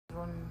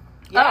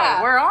Yeah.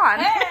 Oh, we're on.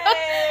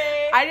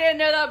 Hey! I didn't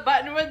know that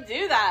button would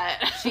do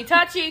that. She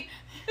touchy.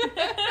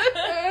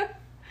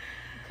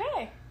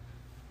 Okay.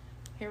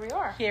 Here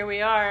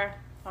we are.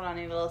 Hold on,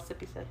 I need a little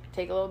sippy sip.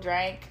 Take a little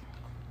drink.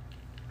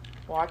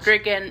 Watch.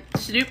 Drinking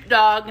Snoop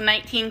Dogg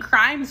 19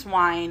 Crimes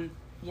wine.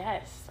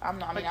 Yes. I'm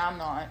not.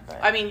 But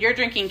I mean, you're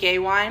drinking gay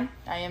wine.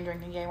 I am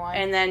drinking gay wine.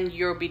 And then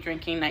you'll be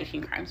drinking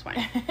 19 Crimes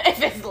wine.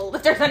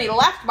 if there's any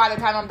left by the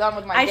time I'm done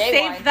with my gay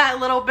wine. I saved that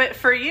little bit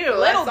for you.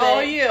 That's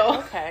all you.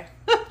 Okay.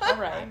 All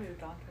right. I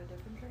moved on to a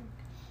different drink.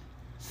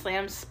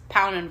 Slam's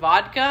pounding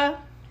vodka.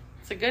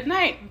 It's a good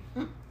night.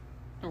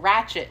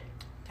 Ratchet.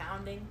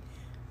 Pounding.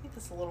 I think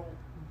it's a little...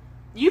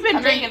 You've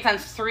been drinking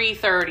since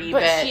 3:30,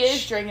 but bitch. she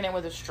is drinking it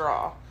with a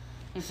straw.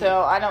 Mm-hmm.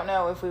 So I don't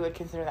know if we would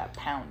consider that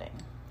pounding.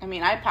 I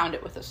mean, I pound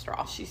it with a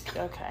straw. She's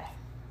okay.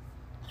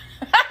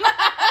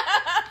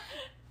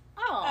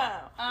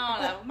 I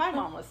don't know. My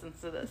mom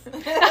listens to this. No,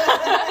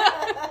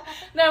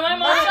 my mom.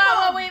 That's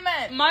not what we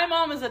meant. My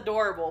mom is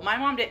adorable. My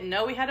mom didn't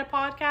know we had a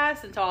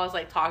podcast until I was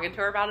like talking to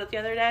her about it the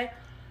other day,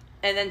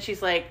 and then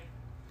she's like,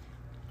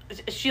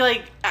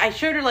 I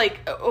showed her like,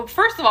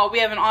 first of all, we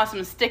have an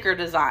awesome sticker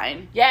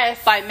design.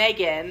 Yes. By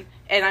Megan,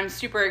 and I'm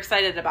super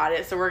excited about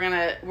it. So we're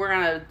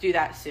gonna do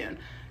that soon.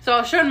 So I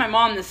was showing my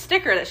mom the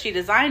sticker that she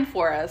designed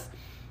for us,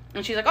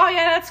 and she's like, "Oh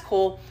yeah, that's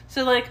cool."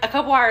 So like a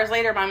couple hours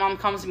later, my mom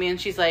comes to me and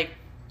she's like,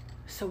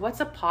 "So what's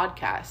a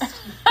podcast?"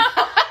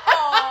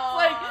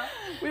 Like,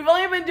 we've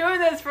only been doing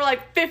this for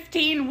like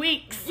 15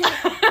 weeks.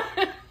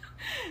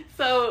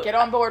 So get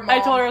on board, Mom.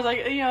 I told her, I was like,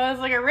 it's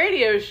like a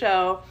radio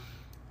show.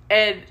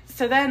 And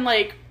so then,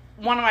 like,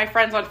 one of my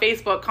friends on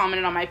Facebook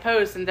commented on my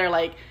post, and they're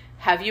like,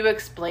 have you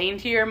explained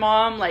to your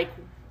mom, like,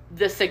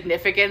 the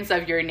significance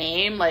of your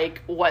name,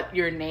 like, what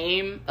your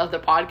name of the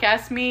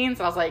podcast means?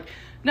 And I was like,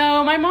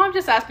 no, my mom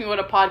just asked me what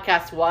a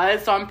podcast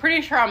was, so I'm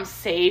pretty sure I'm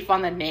safe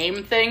on the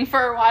name thing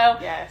for a while.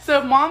 Yes.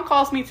 So Mom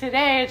calls me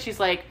today, and she's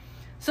like,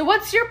 so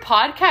what's your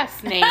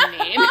podcast name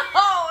mean?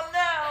 Oh,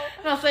 no.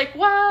 And I was like,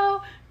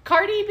 well,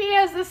 Cardi B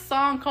has this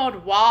song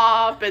called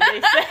WAP, and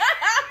they say...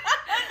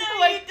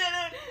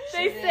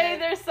 They say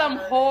there's some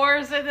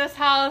whores in this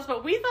house,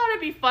 but we thought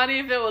it'd be funny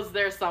if it was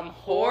there's some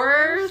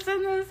horrors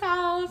in this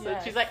house. Yes.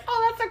 And she's like,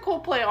 oh, that's a cool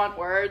play on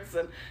words.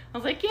 And I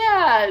was like,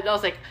 yeah. And I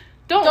was like,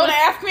 don't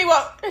ask me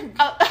what.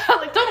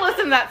 Like, don't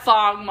listen to that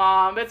song,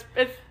 Mom. That's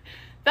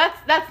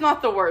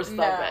not the worst of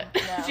it.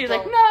 No, she's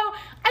like, no,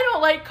 I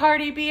don't like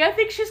Cardi B. I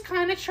think she's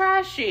kind of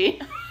trashy.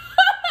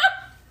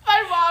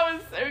 My mom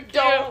is so cute.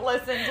 Don't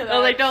listen to that. I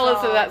was like, don't song.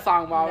 listen to that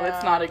song, Mom. No.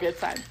 It's not a good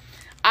time.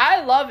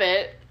 I love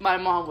it. My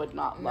mom would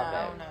not love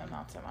it. No,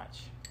 not so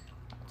much.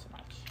 Not so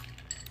much.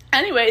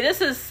 Anyway, this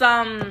is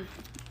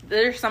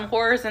There's Some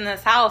Horrors in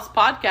This House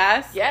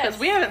podcast. Yes. Because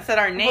we haven't said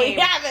our name. We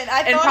haven't.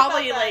 In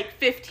probably like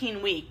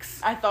 15 weeks.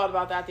 I thought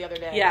about that the other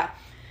day. Yeah.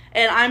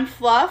 And I'm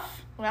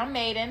Fluff. Well, I'm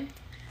Maiden.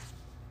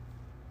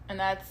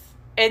 And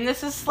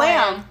this is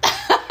Slam.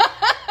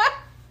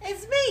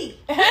 It's me.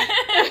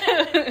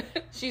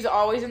 She's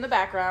always in the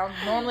background,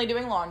 normally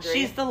doing laundry.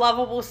 She's the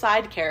lovable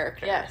side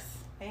character. Yes.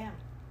 I am.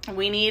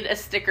 We need a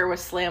sticker with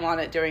Slam on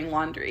it during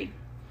laundry.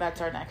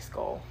 That's our next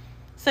goal.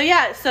 So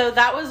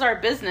that was our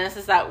business,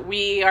 is that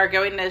we are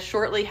going to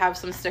shortly have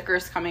some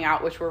stickers coming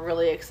out, which we're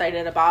really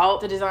excited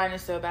about. The design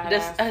is so badass.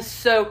 This is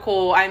so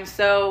cool. I'm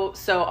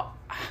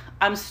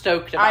I'm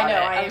stoked about it.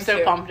 I'm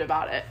so pumped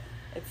about it.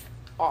 It's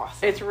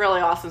awesome. It's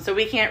really awesome. So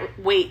we can't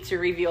wait to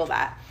reveal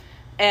that.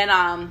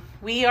 And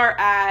we are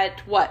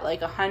at like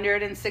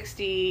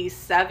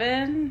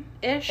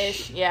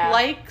 167-ish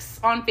likes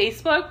on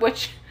Facebook,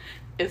 which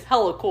is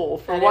hella cool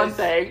for one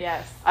thing.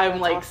 Yes.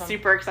 I'm like awesome.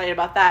 Super excited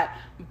about that.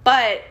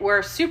 But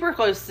we're super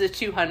close to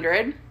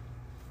 200.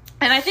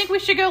 And I think we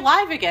should go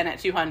live again at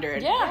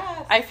 200. Yeah.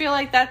 Yes. I feel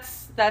like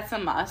that's a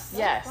must.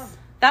 Yes.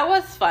 That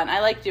was fun. I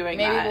like doing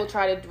that. Maybe we'll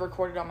try to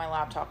record it on my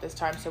laptop this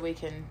time so we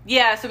can...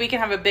 Yeah, so we can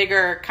have a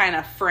bigger kind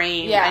of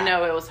frame. Yeah. I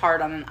know it was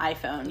hard on an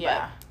iPhone,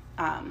 but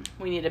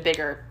we need a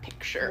bigger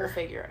picture. We'll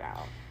figure it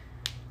out.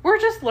 We're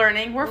just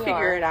learning. We'll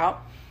figure it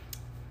out.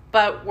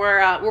 But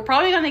we're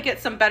probably going to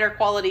get some better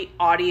quality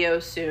audio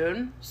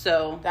soon.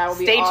 So that will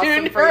be stay awesome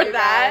tuned for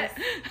that.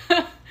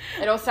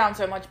 It'll sound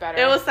so much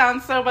better. It will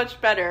sound so much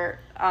better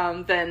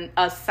than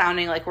us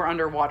sounding like we're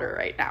underwater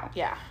right now.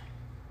 Yeah.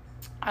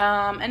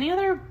 Any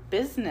other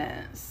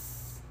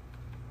business?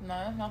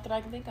 No, not that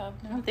I can think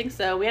of. No. I don't think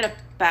so. We had a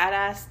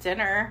badass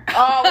dinner.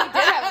 Oh, we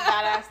did have a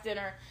badass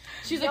dinner.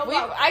 She's like,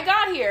 I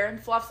got here,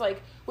 and Fluff's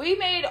like, we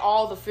made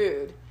all the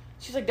food.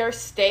 She's like, there's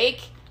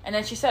steak, and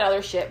then she said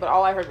other shit, but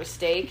all I heard was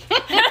steak.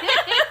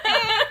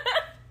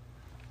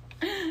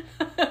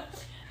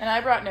 And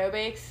I brought no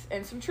bakes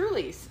and some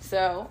Trulies,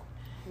 so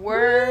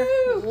we're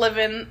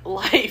living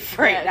life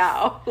right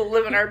now. We're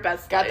living our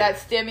best Got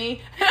life. That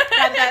stimmy. Got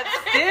that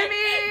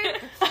stimmy.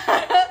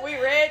 We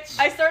rich.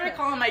 I started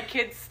calling my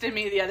kids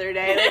Stimmy the other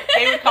day.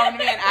 They would come to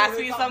me and ask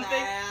me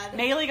something.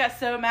 Maylee got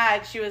so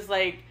mad. She was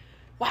like,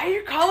 why are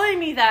you calling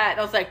me that?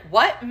 And I was like,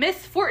 what?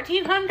 Miss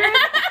 1400?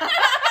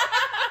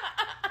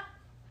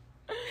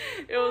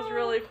 It was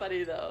really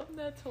funny, though.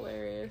 That's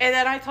hilarious. And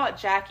then I taught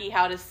Jackie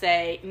how to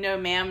say, no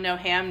ma'am, no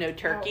ham, no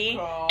turkey.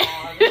 Oh,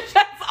 God.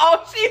 That's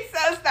all she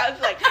says now.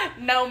 She's like,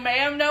 no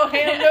ma'am, no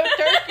ham, no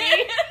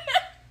turkey.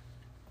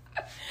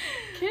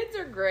 Kids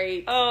are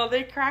great. Oh,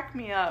 they crack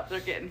me up. They're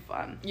getting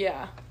fun.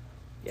 Yeah.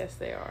 Yes,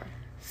 they are.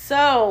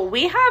 So,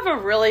 we have a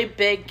really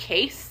big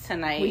case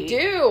tonight. We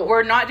do.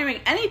 We're not doing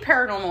any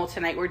paranormal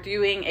tonight. We're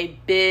doing a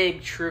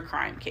big true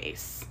crime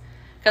case.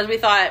 Because we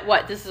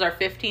thought, this is our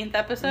 15th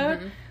episode?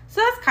 Mm-hmm. So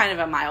that's kind of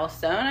a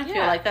milestone. I feel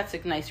Yeah. like that's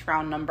a nice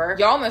round number.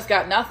 You almost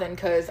got nothing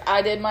because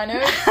I did my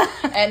notes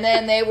and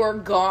then they were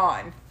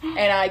gone.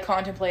 And I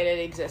contemplated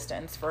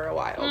existence for a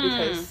while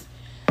because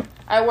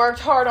I worked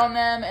hard on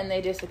them and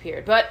they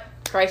disappeared. But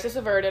crisis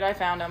averted. I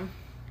found them.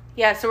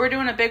 Yeah, so we're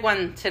doing a big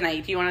one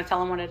tonight. Do you want to tell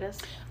them what it is?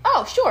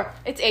 Oh, sure.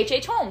 It's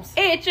H.H. Holmes.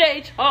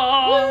 H.H.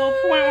 Holmes.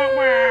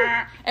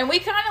 And we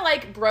kind of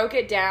like broke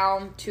it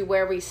down to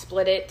where we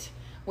split it.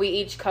 We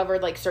each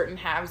covered like certain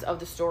halves of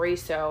the story,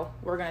 so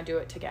we're going to do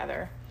it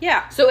together.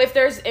 Yeah. So if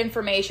there's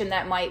information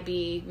that might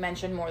be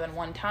mentioned more than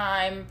one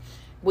time,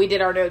 we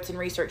did our notes and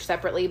research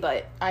separately,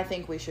 but I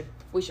think we should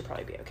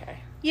probably be okay.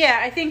 Yeah,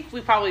 I think we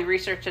probably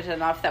researched it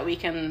enough that we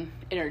can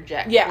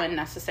interject when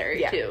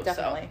necessary, too.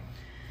 Definitely.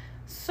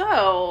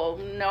 So,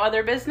 no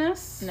other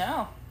business?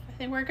 No. I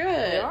think we're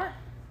good. We are.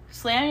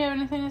 Slam, you have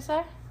anything to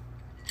say?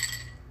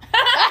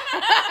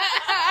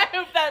 I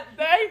hope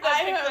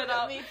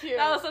that me too.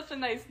 That was such a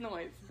nice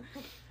noise.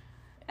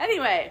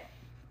 Anyway,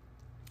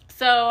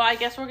 so I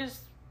guess we'll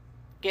just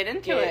get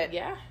into it.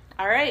 Yeah.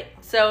 All right.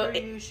 So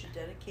You should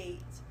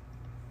dedicate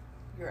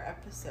your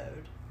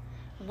episode.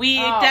 we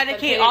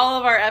dedicate all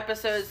of our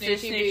episodes to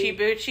Snoochie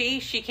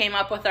Boochie. She came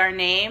up with our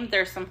name.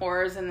 There's some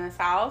horrors in this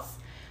house.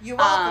 You're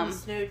welcome,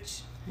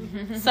 Snooch.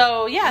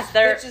 So yeah,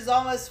 Bitches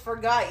almost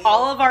forgot you.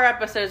 all of our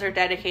episodes are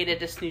dedicated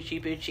to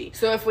Snoochie Boochie.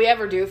 So if we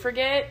ever do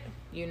forget,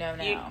 you know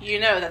now. You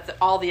know that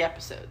all the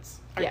episodes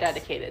are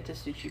dedicated to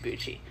Snoochie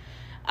Boochie.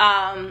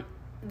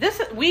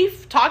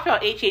 We've talked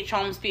about H.H.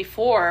 Holmes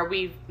before.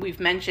 We've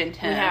mentioned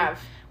him. We have.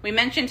 We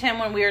mentioned him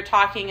when we were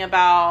talking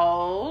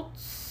about.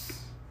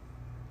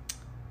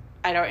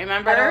 I don't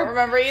remember. I don't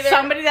remember either.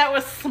 Somebody that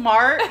was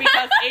smart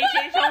because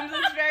H.H. Holmes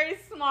is very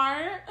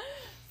smart.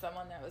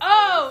 Someone that was.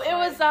 It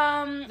was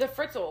the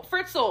Fritzl.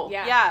 Fritzl.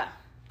 Yeah. Yeah.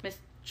 Miss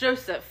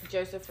Joseph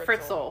Fritzl.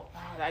 Fritzl.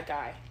 Oh, that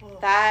guy.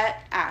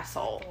 That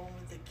asshole. The one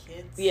with the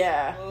kids.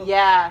 Yeah. Ugh.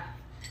 Yeah.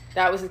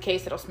 That was the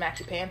case that'll smack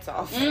your pants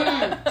off.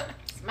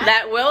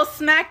 That will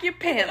smack your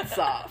pants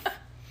off.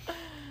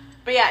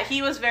 But yeah,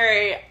 he was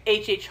very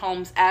H.H.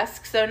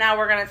 Holmes-esque. So now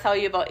we're going to tell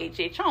you about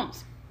H.H.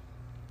 Holmes.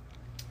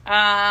 We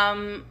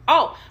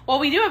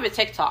do have a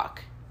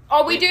TikTok.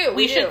 Oh, we do.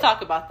 We should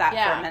talk about that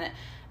for a minute.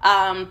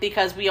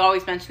 Because we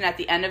always mention it at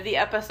the end of the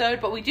episode.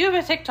 But we do have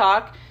a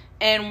TikTok.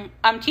 And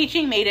I'm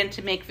teaching Maiden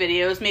to make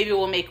videos. Maybe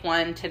we'll make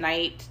one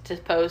tonight to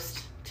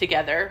post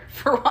together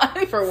for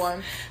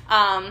one.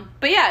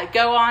 But yeah,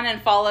 go on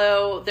and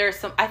follow.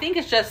 I think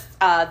it's just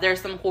there's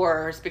some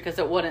horrors because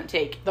it wouldn't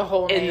take the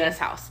whole in this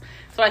house.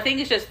 So I think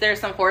it's just there's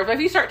some horrors. But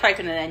if you start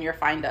typing it in, you'll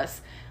find us.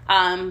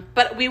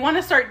 But we want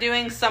to start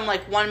doing some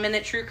like 1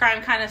 minute true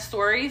crime kind of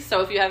stories.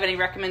 So if you have any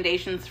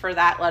recommendations for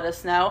that, let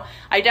us know.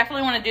 I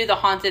definitely want to do the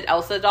haunted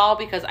Elsa doll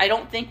because I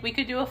don't think we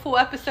could do a full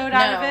episode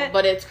out of it.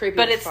 But it's creepy.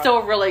 But it's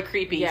still really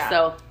creepy. Yeah.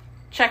 So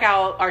check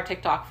out our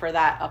TikTok for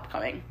that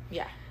upcoming.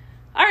 Yeah.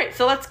 All right,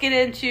 so let's get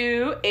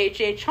into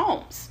H.H.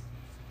 Holmes.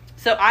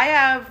 So I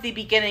have the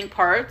beginning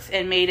parts,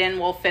 and Maiden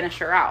will finish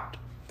her out.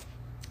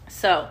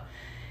 So,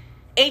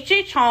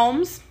 H.H.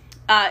 Holmes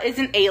is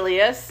an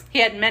alias. He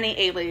had many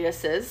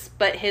aliases,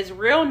 but his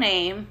real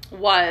name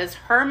was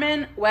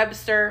Herman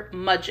Webster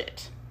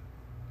Mudgett,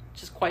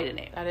 which is quite a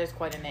name. That is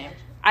quite a name.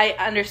 I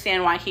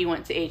understand why he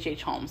went to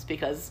H.H. Holmes,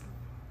 because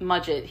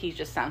Mudgett, he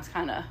just sounds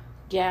kind of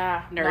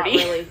nerdy. Not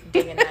really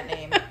digging that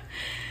name.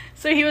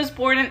 So he was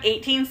born in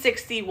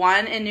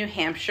 1861 in New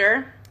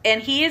Hampshire,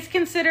 and he is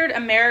considered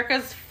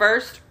America's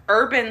first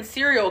urban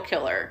serial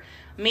killer,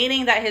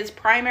 meaning that his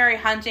primary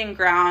hunting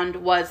ground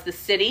was the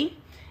city,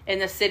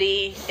 and the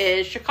city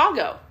is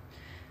Chicago.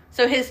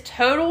 So his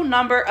total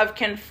number of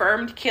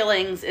confirmed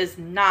killings is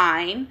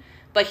 9,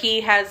 but he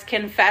has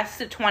confessed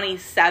to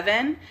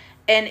 27,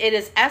 and it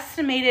is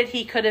estimated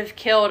he could have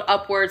killed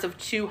upwards of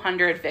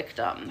 200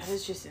 victims. That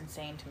is just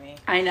insane to me.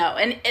 I know.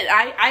 And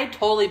I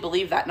totally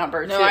believe that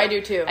number, too. No, I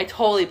do, too. I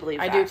totally believe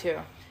that. I do, too.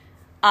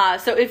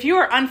 So if you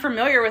are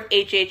unfamiliar with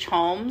H.H.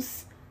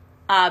 Holmes,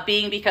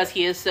 being because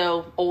he is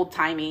so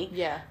old-timey.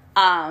 Yeah.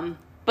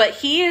 But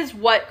he is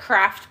what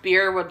craft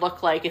beer would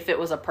look like if it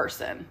was a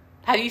person.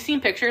 Have you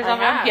seen pictures of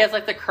him? He has,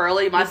 like, the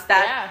curly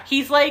mustache.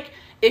 He's like...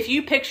 If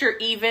you picture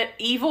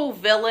evil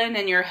villain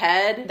in your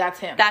head, that's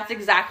him. That's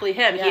exactly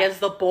him. Yeah. He has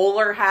the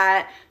bowler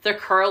hat, the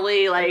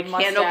curly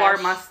handlebar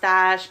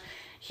mustache.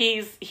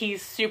 He's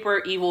super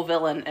evil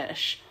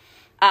villain-ish.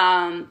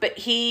 But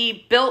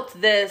he built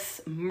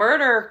this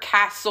murder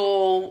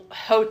castle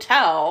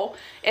hotel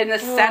in the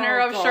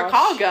center of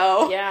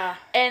Chicago. Yeah.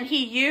 And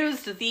he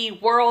used the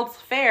World's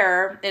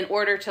Fair in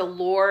order to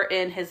lure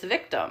in his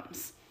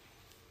victims.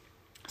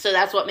 So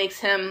that's what makes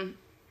him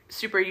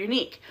super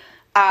unique.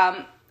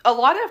 A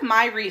lot of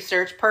my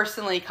research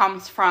personally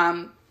comes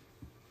from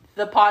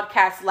the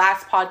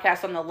Last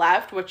Podcast on the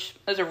Left, which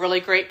is a really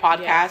great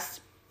podcast. Yes,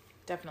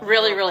 definitely.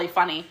 Really, really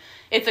funny.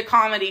 It's a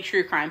comedy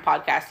true crime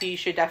podcast, so you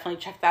should definitely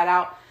check that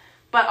out.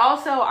 But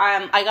also,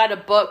 I got a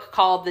book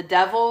called The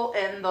Devil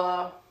in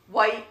the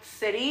White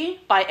City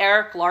by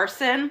Eric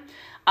Larson.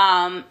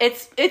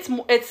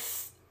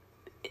 It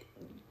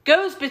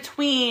goes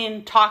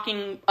between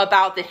talking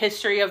about the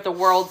history of the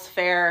World's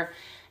Fair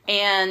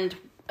and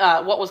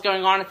what was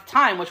going on at the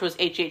time, which was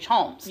H.H.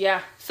 Holmes.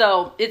 Yeah.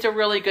 So it's a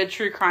really good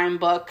true crime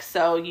book,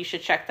 so you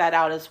should check that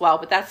out as well.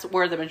 But that's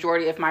where the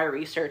majority of my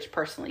research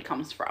personally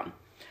comes from.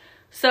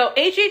 So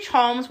H.H.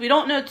 Holmes, we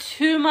don't know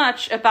too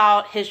much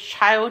about his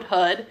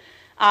childhood.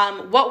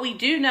 What we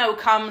do know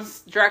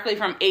comes directly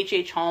from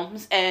H.H.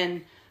 Holmes,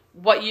 and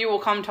what you will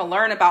come to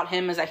learn about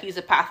him is that he's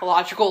a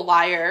pathological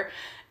liar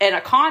and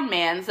a con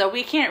man, so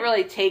we can't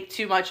really take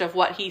too much of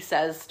what he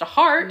says to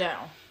heart. No,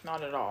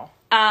 not at all.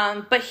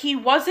 But he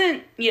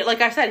wasn't,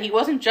 like I said, he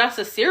wasn't just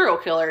a serial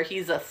killer.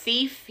 He's a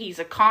thief, he's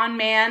a con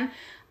man,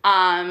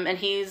 and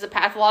he's a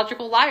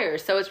pathological liar.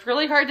 So it's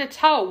really hard to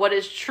tell what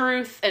is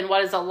truth and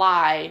what is a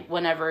lie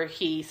whenever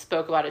he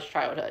spoke about his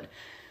childhood.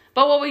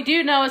 But what we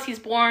do know is he's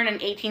born in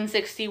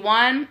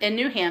 1861 in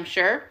New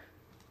Hampshire.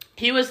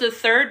 He was the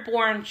third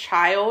born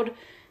child.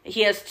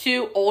 He has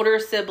 2 older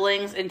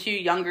siblings and 2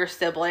 younger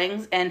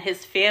siblings, and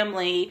his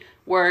family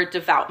were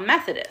devout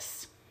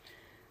Methodists.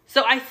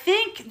 So I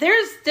think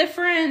there's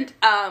different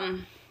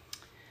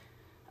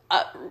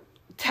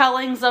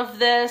tellings of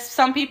this.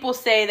 Some people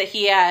say that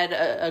he had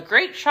a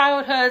great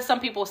childhood.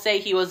 Some people say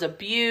he was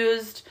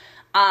abused.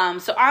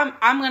 So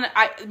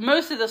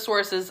most of the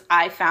sources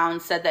I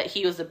found said that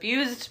he was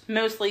abused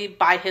mostly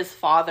by his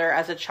father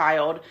as a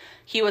child.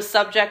 He was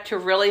subject to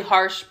really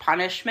harsh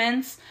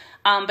punishments.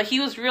 But he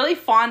was really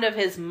fond of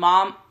his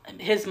mom,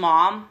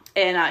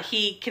 and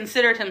he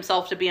considered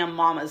himself to be a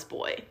mama's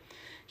boy.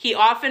 He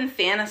often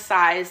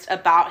fantasized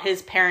about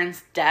his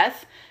parents'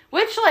 death,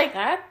 which, like,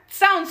 that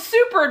sounds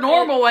super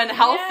normal and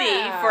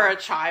healthy for a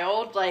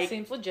child. Like,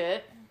 seems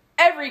legit.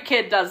 Every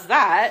kid does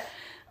that.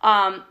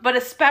 But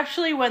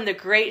especially when the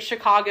Great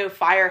Chicago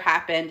Fire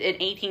happened in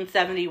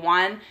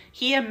 1871,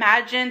 he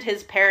imagined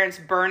his parents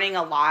burning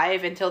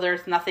alive until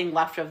there's nothing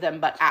left of them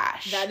but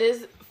ash. That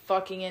is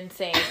fucking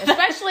insane.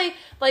 Especially,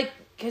 like,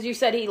 because you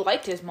said he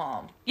liked his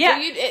mom. Yeah,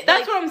 so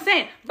that's what I'm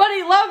saying. But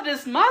he loved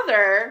his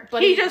mother.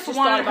 But he just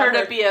wanted her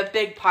to be a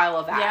big pile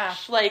of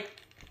ash. Yeah. Like,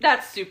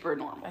 that's super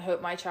normal. I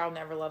hope my child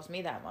never loves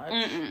me that much.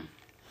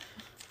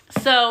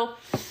 So,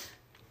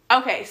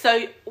 okay,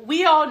 so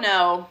we all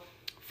know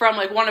from,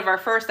 like, one of our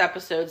first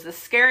episodes, the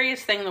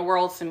scariest thing in the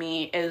world to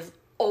me is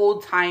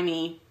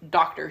old-timey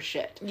doctor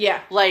shit.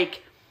 Yeah.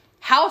 Like,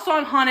 House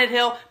on Haunted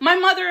Hill. My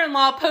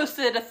mother-in-law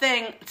posted a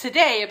thing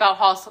today about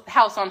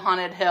House on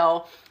Haunted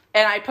Hill,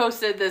 and I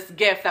posted this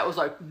GIF that was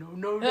like,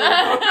 no.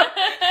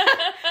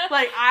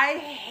 Like, I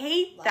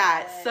hate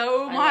that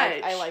so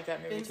much. I like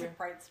that movie too.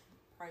 Price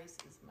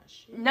is my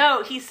shit.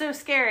 No, he's so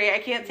scary. I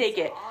can't take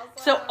it. Awesome.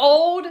 So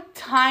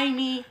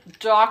old-timey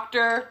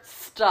doctor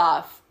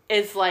stuff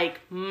is like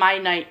my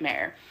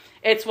nightmare.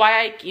 It's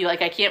why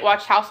I can't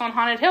watch House on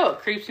Haunted Hill. It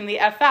creeps me the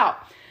F out.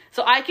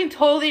 So I can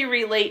totally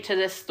relate to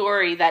this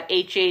story that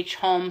H.H.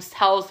 Holmes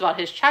tells about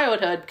his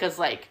childhood because,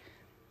 like,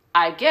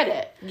 I get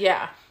it.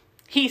 Yeah.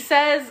 He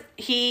says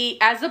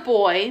as a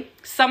boy,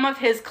 some of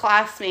his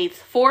classmates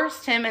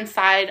forced him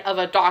inside of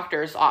a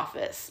doctor's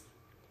office,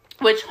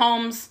 which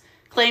Holmes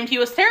claimed he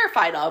was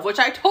terrified of, which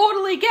I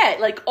totally get.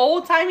 Like,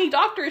 old-timey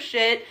doctor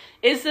shit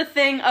is the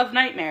thing of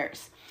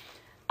nightmares.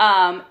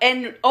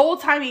 And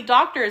old-timey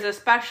doctors,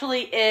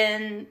 especially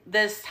in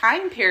this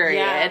time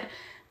period,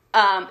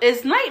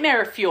 is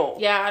nightmare fuel.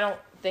 Yeah, I don't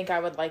think I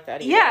would like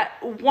that either. Yeah,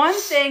 one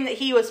thing that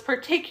he was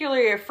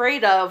particularly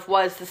afraid of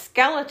was the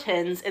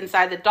skeletons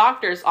inside the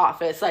doctor's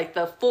office, like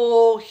the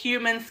full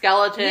human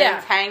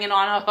skeletons hanging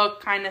on a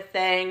hook kind of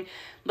thing.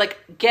 Like,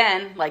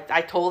 again, like,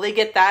 I totally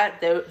get that.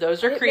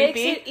 Those are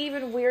creepy. It makes it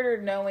even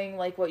weirder knowing,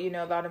 like, what you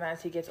know about him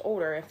as he gets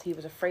older, if he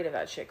was afraid of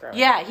that shit growing up.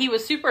 Yeah, he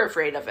was super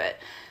afraid of it.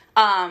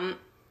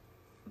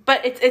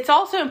 But it's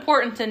also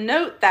important to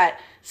note that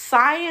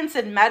science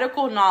and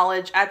medical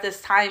knowledge at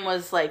this time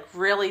was, like,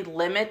 really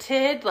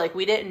limited. Like,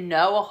 we didn't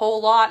know a whole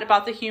lot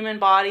about the human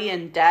body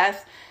and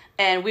death,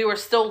 and we were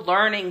still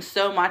learning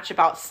so much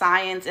about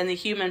science and the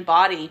human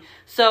body.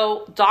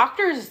 So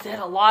doctors did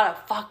a lot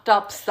of fucked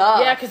up stuff.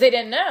 Yeah, because they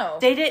didn't know.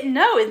 They didn't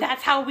know, and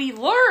that's how we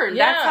learned.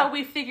 Yeah. That's how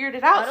we figured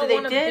it out. I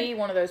don't want to be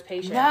one of those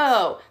patients.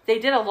 No, they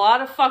did a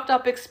lot of fucked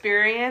up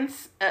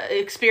experiments,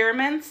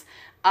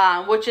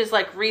 which is,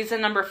 like, reason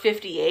number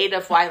 58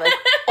 of why, like,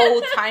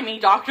 old-timey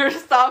doctor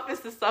stuff is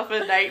the stuff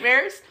of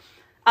nightmares.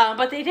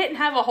 But they didn't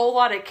have a whole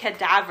lot of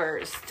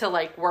cadavers to,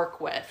 like, work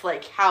with.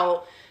 Like,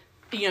 how,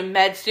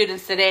 med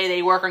students today,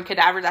 they work on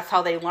cadavers. That's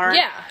how they learn.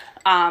 Yeah.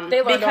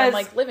 They learned on,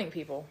 like, living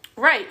people.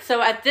 Right.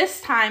 So at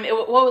this time, it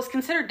was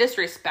considered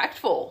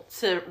disrespectful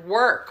to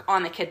work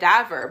on a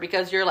cadaver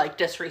because you're, like,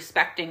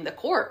 disrespecting the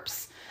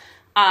corpse.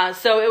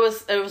 So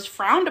it was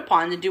frowned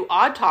upon to do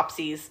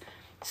autopsies.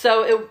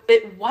 So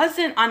it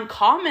wasn't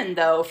uncommon,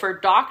 though, for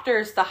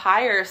doctors to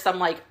hire some,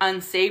 like,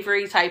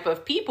 unsavory type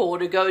of people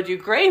to go do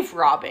grave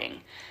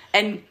robbing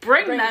and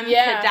bring them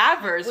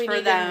cadavers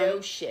for them. We need to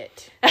know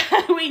shit.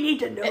 We need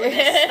to know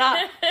this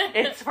stuff.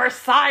 It's for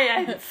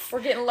science.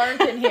 We're getting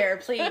learned in here,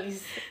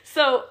 please.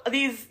 So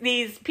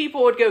these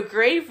people would go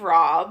grave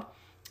rob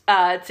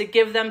to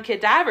give them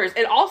cadavers.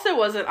 It also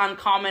wasn't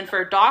uncommon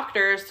for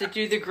doctors to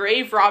do the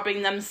grave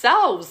robbing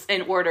themselves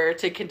in order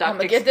to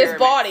conduct experiments. Get this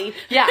body.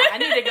 Yeah, I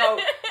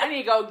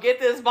need to go get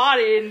this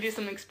body and do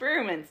some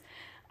experiments.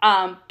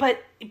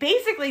 But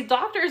basically,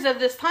 doctors of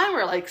this time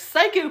were like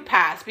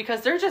psychopaths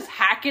because they're just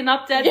hacking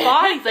up dead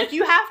bodies. Like,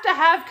 you have to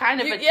have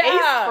kind of a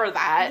taste for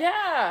that.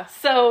 Yeah.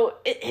 So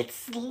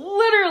it's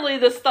literally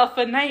the stuff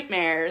of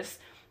nightmares.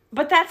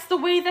 But that's the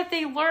way that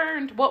they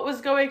learned what was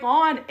going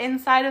on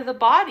inside of the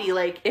body.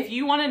 Like, if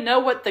you want to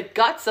know what the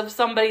guts of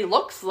somebody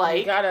looks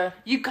like,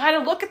 you gotta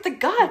look at the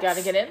guts. You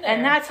gotta get in there.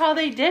 And that's how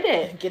they did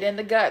it. Get in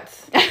the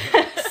guts.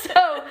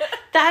 So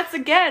that's,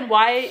 again,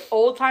 why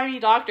old-timey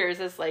doctors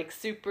is, like,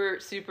 super,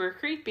 super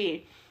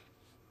creepy.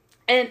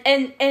 And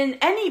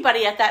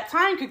anybody at that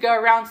time could go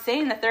around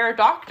saying that they're a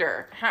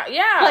doctor.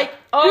 Like,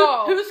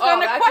 who's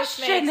going to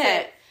question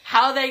it?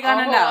 How they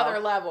gonna know? Other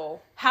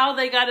level. How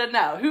they gotta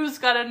know? Who's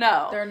gonna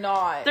know? They're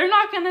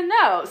not gonna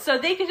know. So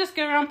they could just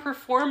go around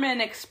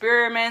performing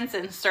experiments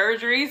and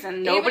surgeries,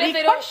 and nobody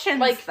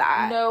questions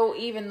that. Know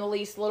even the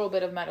least little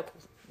bit of medical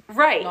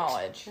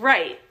knowledge.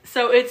 Right.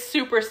 So it's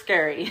super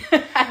scary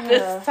at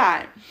this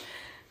time.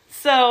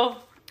 So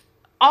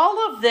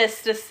all of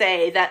this to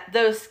say that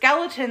those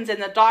skeletons in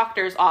the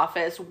doctor's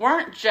office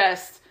weren't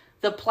just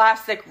the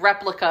plastic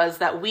replicas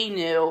that we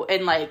knew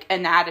in, like,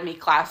 anatomy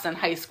class in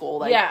high school.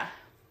 Like,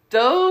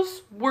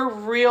 those were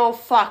real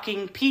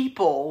fucking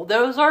people.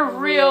 Those are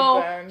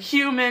real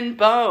human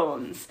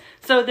bones.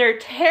 So they're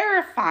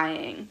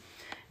terrifying.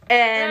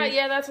 And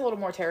that's a little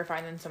more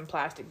terrifying than some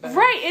plastic bones.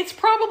 Right. It's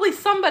probably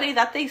somebody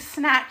that they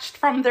snatched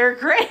from their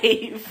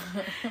grave.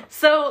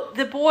 So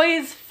the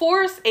boys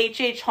force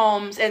H.H.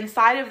 Holmes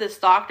inside of this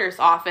doctor's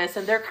office,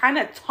 and they're kind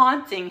of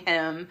taunting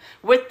him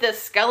with this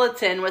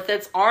skeleton with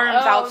its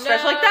arms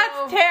outstretched. Like,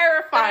 that's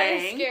terrifying.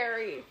 That is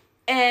scary.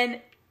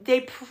 And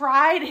they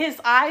pried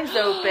his eyes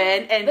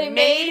open and they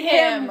made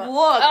him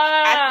look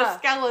at the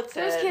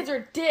skeleton. Those kids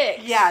are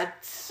dicks. Yeah,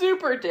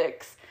 super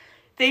dicks.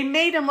 They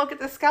made him look at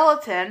the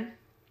skeleton,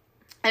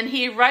 and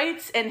he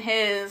writes in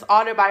his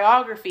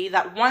autobiography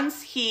that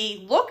once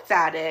he looked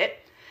at it,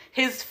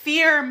 his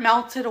fear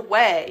melted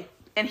away,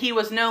 and he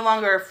was no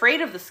longer afraid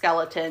of the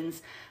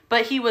skeletons,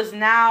 but he was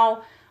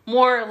now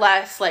more or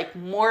less, like,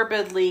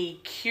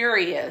 morbidly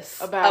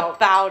curious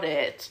about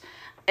it.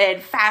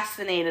 And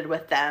fascinated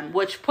with them,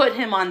 which put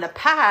him on the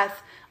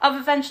path of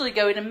eventually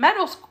going to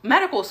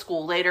medical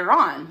school later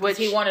on. Which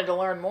he wanted to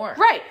learn more.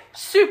 Right.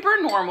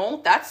 Super normal.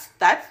 That's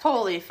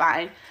totally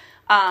fine.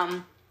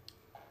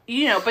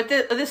 But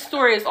this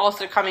story is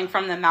also coming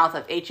from the mouth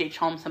of H.H.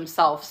 Holmes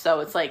himself,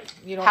 so it's like,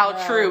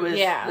 how true is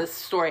this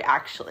story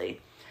actually?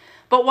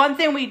 But one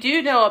thing we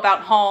do know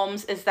about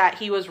Holmes is that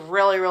he was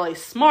really, really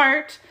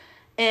smart.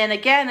 And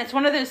again, it's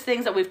one of those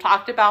things that we've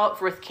talked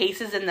about with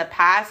cases in the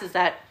past, is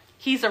that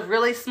he's a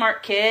really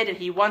smart kid and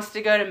he wants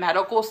to go to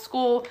medical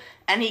school,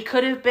 and he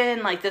could have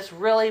been like this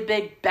really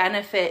big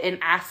benefit and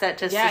asset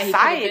to society. He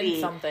could have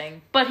been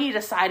something. But he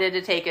decided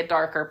to take a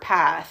darker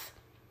path.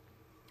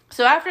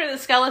 So after the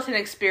skeleton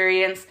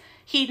experience,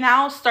 he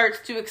now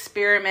starts to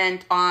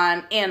experiment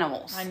on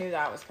animals. I knew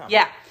that was coming.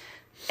 Yeah.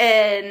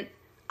 And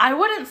I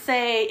wouldn't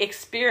say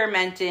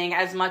experimenting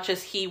as much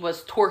as he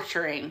was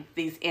torturing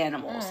these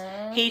animals.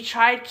 He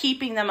tried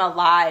keeping them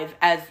alive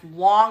as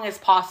long as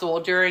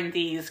possible during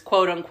these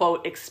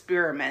quote-unquote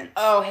experiments.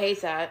 Oh, hate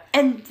that.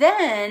 And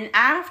then,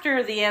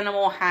 after the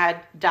animal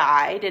had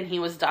died and he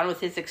was done with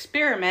his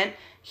experiment,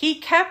 he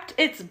kept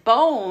its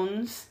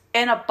bones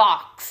in a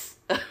box.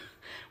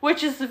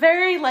 Which is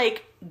very,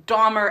 like,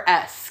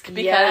 Dahmer-esque,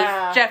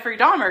 because Jeffrey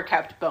Dahmer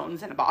kept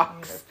bones in a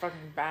box. A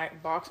fucking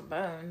box of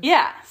bones.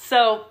 Yeah,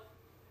 so...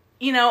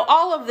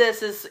 all of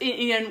this is,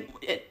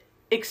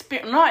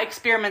 not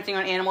experimenting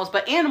on animals,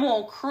 but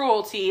animal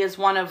cruelty is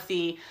one of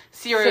the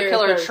serial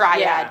killer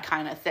triad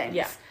kind of things.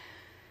 Yeah.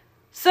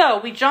 So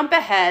we jump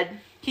ahead.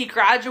 He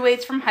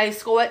graduates from high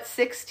school at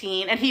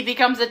 16, and he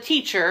becomes a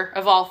teacher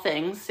of all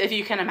things, if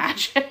you can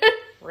imagine.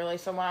 Really?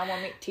 Someone I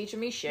want teaching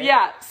me shit?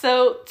 Yeah.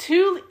 So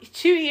two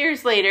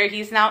years later,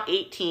 he's now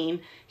 18.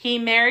 He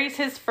marries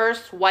his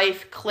first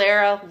wife,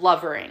 Clara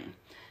Lovering.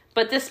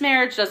 But this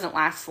marriage doesn't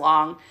last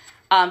long.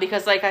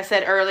 Because, like I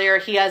said earlier,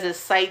 he has his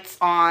sights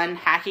on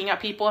hacking up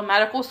people in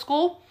medical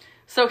school.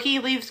 So he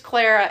leaves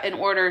Clara in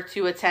order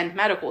to attend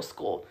medical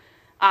school.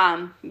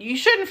 You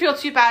shouldn't feel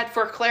too bad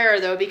for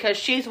Clara, though, because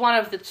she's one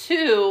of the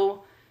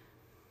two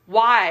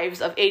wives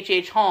of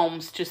H.H.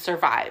 Holmes to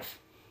survive.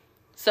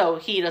 So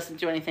he doesn't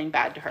do anything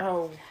bad to her.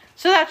 Oh.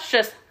 So that's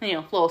just, a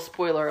little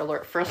spoiler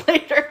alert for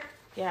later.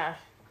 Yeah,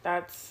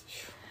 that's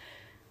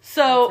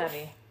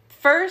heavy.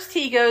 First,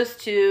 he goes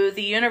to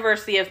the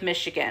University of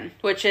Michigan,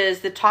 which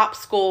is the top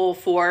school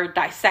for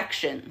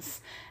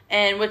dissections.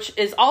 and which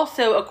is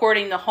also,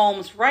 according to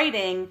Holmes'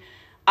 writing,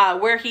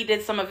 where he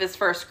did some of his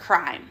first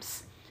crimes.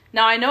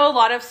 Now, I know a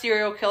lot of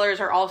serial killers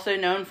are also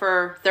known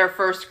for their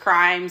first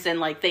crimes, and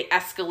like they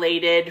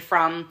escalated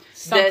from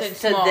Something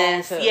this to small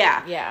this. to-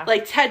 yeah. yeah.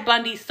 Like Ted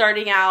Bundy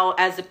starting out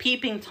as a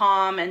peeping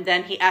Tom, and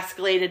then he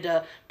escalated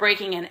to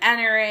breaking and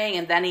entering,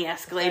 and then he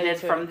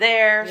escalated to- from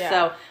there. yeah.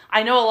 So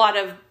I know a lot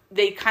of,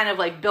 they kind of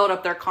like build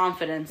up their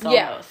confidence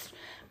almost. Yeah.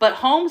 But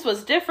Holmes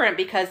was different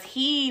because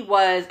he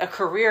was a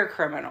career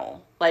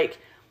criminal. Like,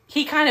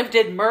 he kind of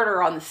did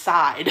murder on the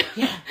side.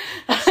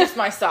 It's just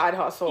my side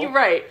hustle. You're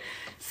right.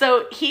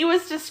 So he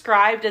was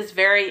described as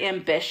very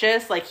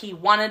ambitious. Like, he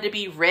wanted to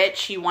be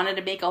rich. He wanted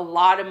to make a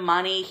lot of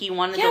money. He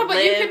wanted to live. Yeah,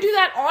 but you could do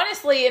that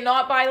honestly and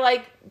not by,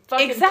 like,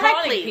 fucking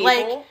conning people.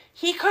 Like,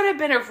 he could have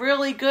been a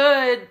really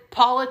good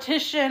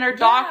politician or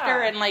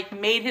doctor and, like,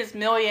 made his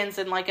millions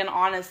in, like, an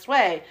honest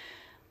way.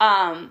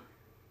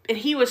 And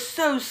he was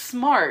so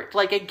smart.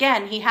 Like,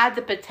 again, he had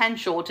the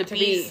potential to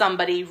be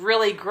somebody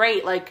really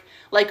great, like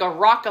a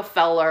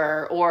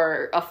Rockefeller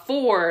or a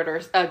Ford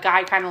or a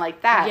guy kind of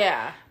like that.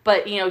 Yeah.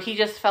 But, you know, he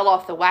just fell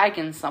off the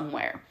wagon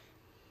somewhere.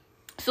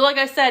 So, like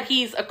I said,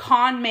 he's a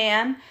con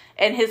man,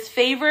 and his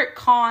favorite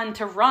con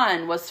to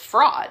run was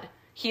fraud.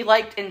 He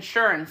liked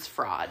insurance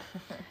fraud.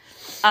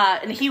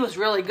 And he was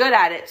really good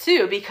at it,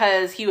 too,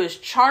 because he was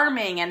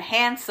charming and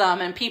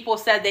handsome, and people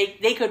said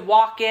they could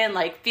walk in,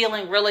 like,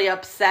 feeling really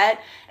upset,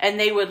 and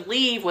they would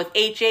leave with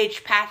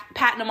H.H.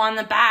 patting him on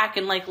the back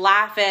and, like,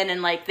 laughing,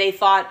 and, like, they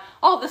thought,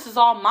 oh, this is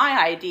all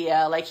my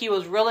idea. Like, he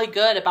was really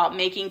good about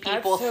making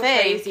people That's so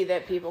think. crazy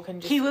that people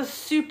can just... He was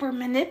super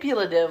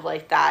manipulative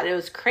like that. It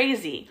was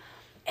crazy.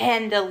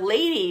 And the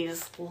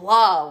ladies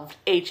loved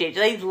H.H.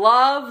 They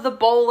loved the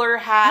bowler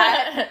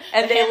hat,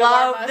 and they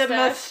loved the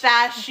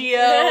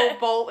mustachio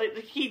bowl.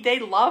 They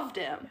loved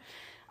him,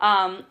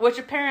 which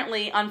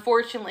apparently,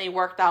 unfortunately,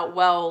 worked out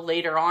well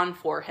later on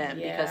for him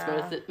because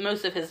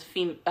most of his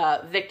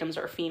victims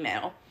are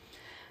female.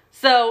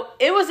 So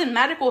it was in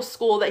medical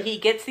school that he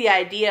gets the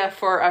idea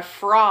for a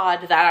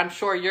fraud that I'm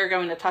sure you're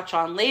going to touch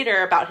on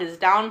later about his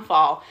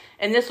downfall.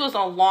 And this was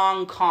a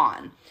long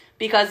con.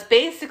 Because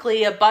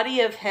basically a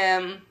buddy of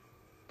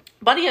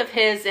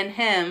his and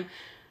him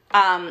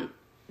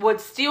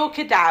would steal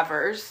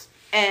cadavers,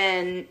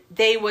 and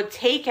they would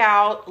take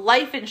out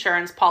life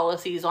insurance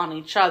policies on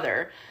each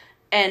other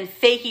and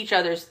fake each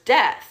other's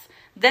death.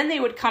 Then they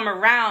would come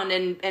around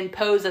and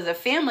pose as a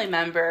family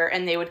member,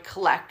 and they would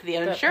collect the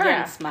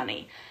insurance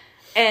money.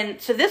 And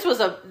so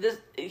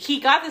he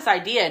got this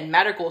idea in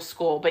medical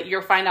school, but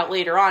you'll find out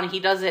later on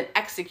he doesn't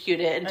execute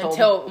it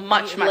until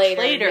much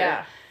later.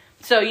 Yeah.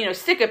 So, you know,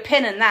 stick a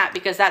pin in that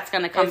because that's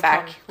going to come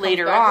back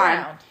later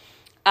on.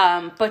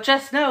 But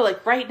just know,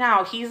 like, right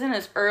now, he's in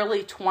his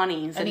early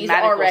 20s in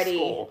medical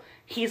school.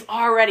 He's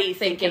already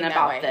thinking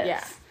about this.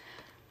 Yeah.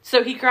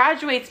 So he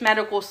graduates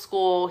medical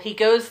school. He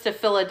goes to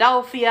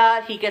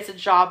Philadelphia. He gets a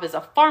job as a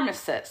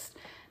pharmacist.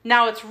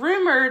 Now, it's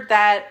rumored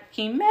that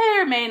he may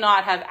or may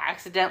not have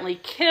accidentally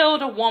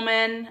killed a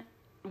woman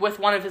with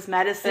one of his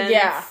medicines.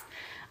 Yeah.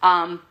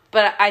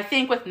 But I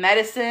think with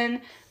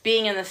medicine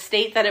being in the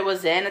state that it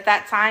was in at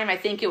that time, I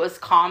think it was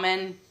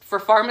common for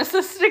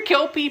pharmacists to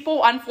kill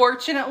people,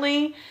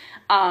 unfortunately.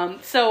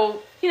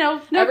 So, you know,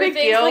 no big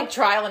deal. Everything's like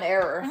trial and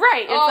error.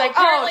 Right. It's like,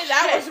 apparently oh,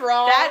 that shit, was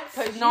wrong.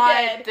 That's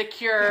not the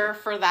cure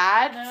for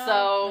that.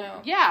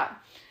 Yeah.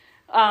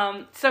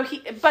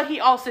 But he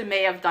also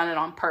may have done it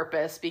on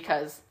purpose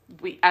because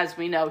as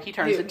we know, he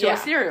turns into a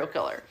serial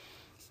killer.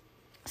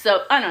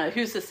 So, I don't know.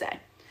 Who's to say?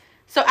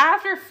 So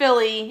after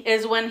Philly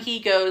is when he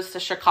goes to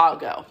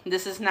Chicago.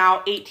 This is now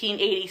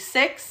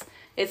 1886.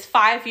 It's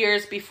 5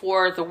 years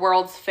before the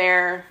World's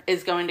Fair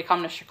is going to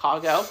come to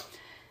Chicago.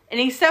 And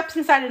he steps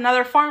inside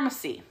another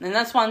pharmacy. And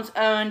this one's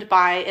owned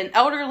by an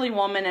elderly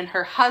woman and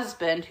her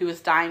husband who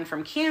is dying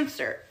from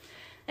cancer.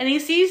 And he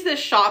sees this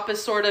shop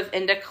as sort of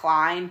in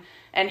decline,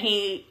 and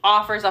he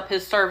offers up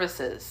his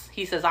services.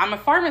 He says, I'm a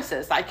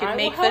pharmacist. I can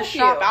make this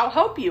shop. I'll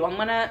help you. I'm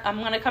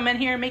gonna come in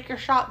here and make your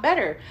shop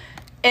better.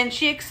 And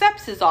she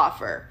accepts his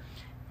offer.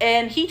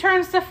 And he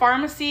turns the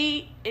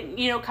pharmacy,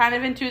 you know, kind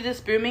of into this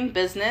booming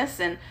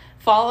business. And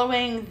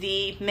following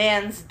the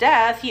man's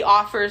death, he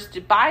offers to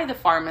buy the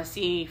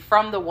pharmacy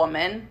from the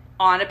woman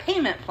on a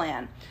payment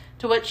plan,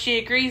 to which she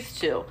agrees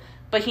to.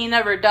 But he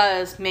never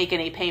does make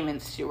any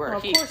payments to her.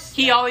 Well,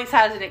 he always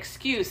has an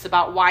excuse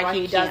about why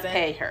he can't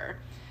pay her.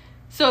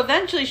 So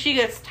eventually she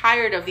gets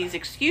tired of these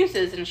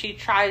excuses and she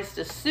tries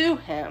to sue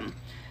him.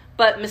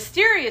 But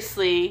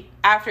mysteriously,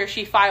 after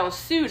she files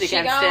suit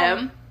against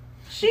him,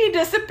 she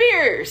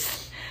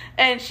disappears.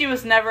 And she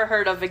was never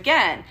heard of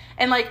again.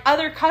 And like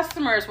other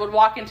customers would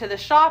walk into the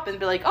shop and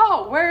be like,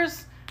 oh,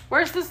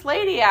 where's this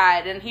lady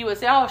at? And he would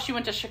say, oh, she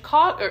went to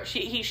Chicago, or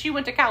she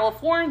went to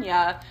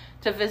California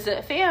to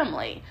visit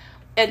family.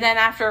 And then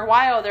after a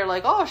while, they're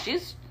like, oh,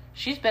 she's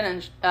been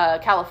in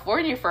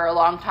California for a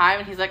long time.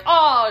 And he's like,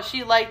 oh,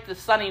 she liked the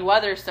sunny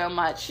weather so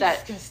much that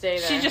just gonna stay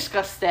there. She's just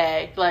gonna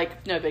stay.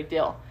 Like, no big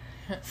deal.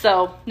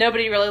 So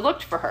nobody really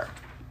looked for her.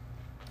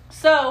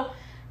 So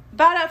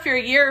about after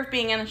a year of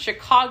being in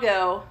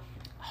Chicago,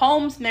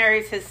 Holmes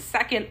marries his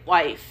second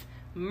wife,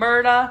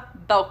 Myrta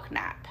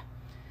Belknap.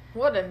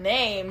 What a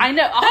name. I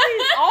know. All these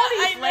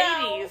I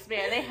know. ladies,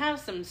 man, they have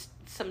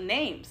some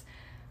names.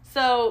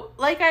 So,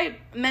 like I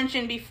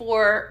mentioned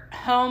before,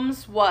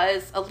 Holmes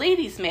was a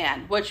ladies'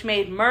 man, which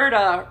made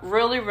Myrta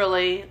really,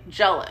 really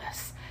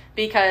jealous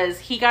because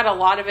he got a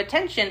lot of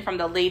attention from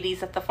the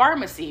ladies at the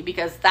pharmacy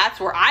because that's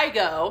where I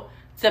go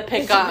to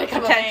pick up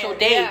potential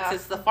dates. Yeah.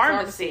 It's the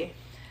pharmacy.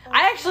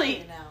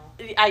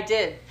 I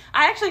did.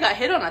 I actually got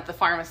hit on at the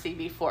pharmacy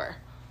before.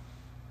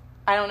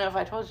 I don't know if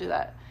I told you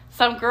that.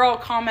 Some girl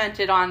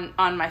commented on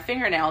my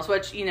fingernails,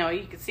 which, you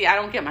can see I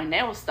don't get my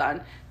nails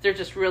done. They're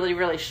just really,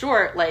 really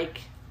short, like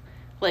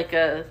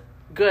a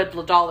good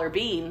 $1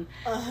 bean.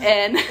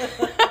 And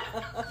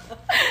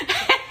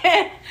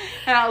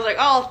and I was like,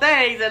 oh,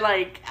 thanks. And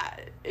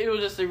it was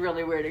just a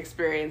really weird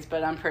experience,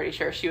 but I'm pretty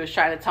sure she was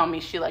trying to tell me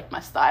she liked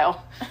my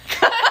style.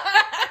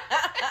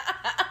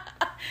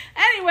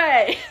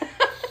 Anyway,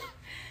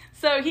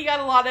 so he got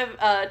a lot of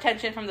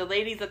attention from the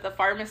ladies at the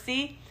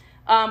pharmacy.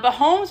 But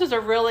Holmes was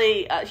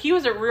he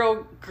was a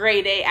real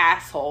grade A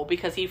asshole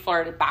because he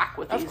flirted back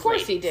with these ladies. Of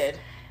course he did.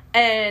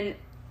 And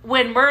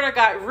when Myrta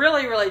got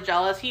really, really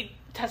jealous, he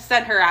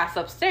sent her ass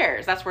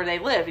upstairs. That's where they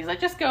live. He's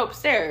like, just go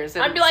upstairs.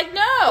 And I'd be like,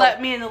 no.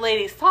 Let me and the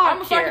ladies talk. I'm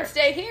gonna fucking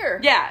stay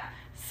here. Yeah.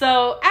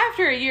 So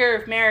after a year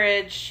of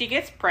marriage, she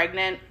gets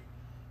pregnant.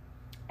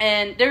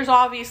 And there's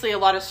obviously a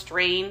lot of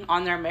strain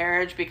on their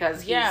marriage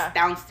because he's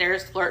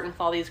downstairs flirting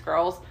with all these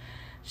girls.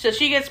 So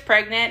she gets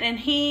pregnant and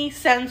he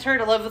sends her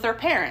to live with her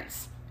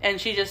parents. And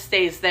she just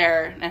stays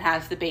there and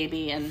has the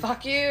baby. And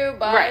fuck you,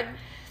 bud. Right.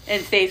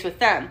 And stays with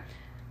them.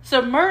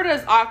 So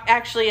Myrta's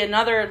actually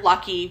another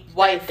lucky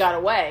wife. That got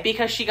away.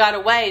 Because she got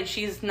away and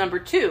she's number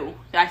 2.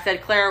 I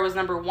said Clara was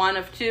number 1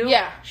 of 2.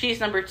 Yeah. She's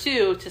number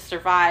 2 to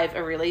survive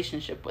a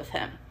relationship with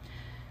him.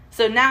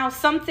 So now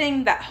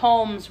something that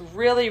Holmes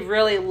really,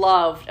 really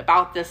loved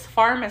about this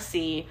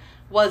pharmacy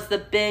was the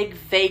big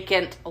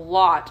vacant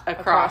lot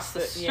across the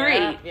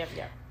street.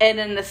 Yeah. And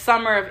in the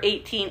summer of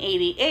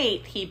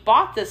 1888, he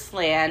bought this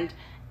land,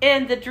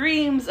 and the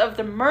dreams of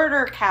the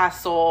murder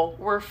castle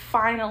were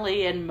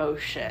finally in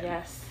motion.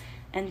 Yes.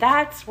 And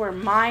that's where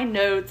my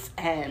notes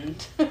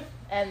end.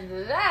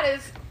 And that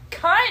is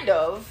kind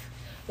of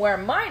where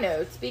my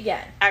notes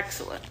began.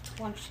 Excellent.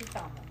 Once she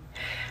found them.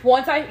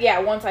 Once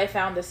I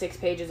found the 6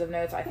 pages of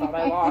notes I thought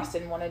I lost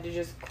and wanted to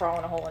just crawl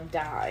in a hole and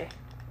die.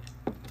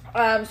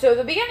 So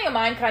the beginning of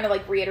mine kind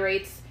of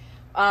reiterates,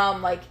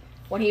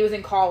 when he was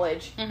in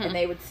college and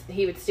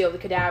he would steal the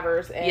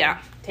cadavers and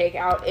take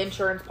out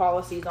insurance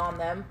policies on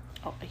them.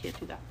 Oh, I can't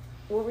do that.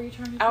 What were you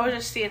trying to do? I was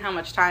just seeing how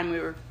much time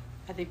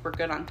I think we're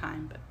good on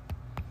time, but.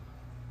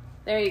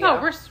 There you go.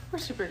 Oh, we're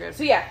super good.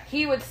 So yeah,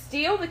 he would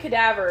steal the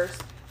cadavers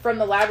from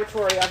the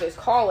laboratory of his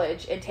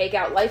college and take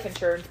out life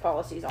insurance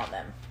policies on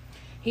them.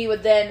 He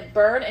would then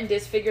burn and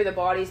disfigure the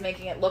bodies,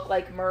 making it look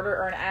like murder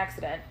or an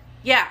accident.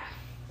 Yeah,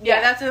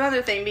 that's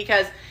another thing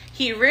because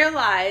he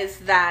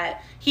realized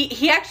that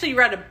he actually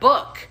read a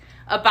book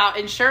about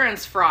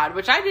insurance fraud,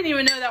 which I didn't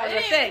even know that was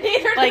a thing.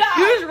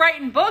 Who's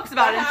writing books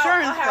about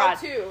insurance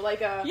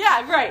fraud?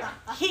 Yeah, right.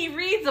 He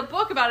reads a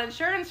book about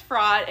insurance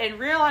fraud and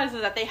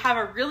realizes that they have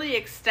a really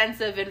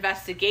extensive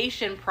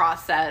investigation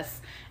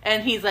process.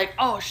 And he's like,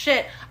 oh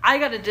shit, I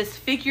gotta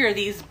disfigure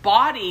these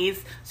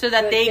bodies so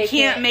that they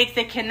can't make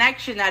the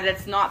connection that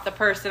it's not the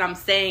person I'm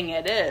saying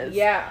it is.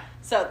 Yeah.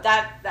 So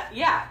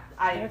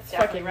I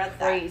definitely read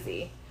that.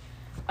 Crazy.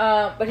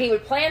 But he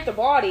would plant the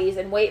bodies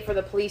and wait for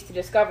the police to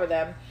discover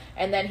them,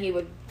 and then he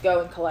would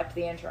go and collect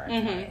the insurance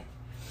money.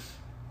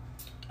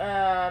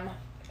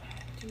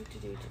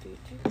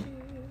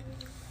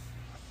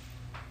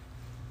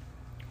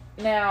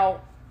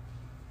 Now,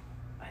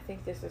 I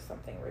think this is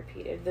something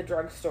repeated. The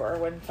drugstore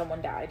when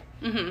someone died.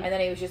 Mm-hmm. And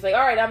then he was just like,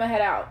 all right, I'm going to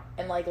head out.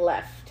 And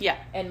left. Yeah.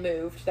 And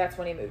moved. That's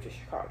when he moved to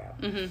Chicago.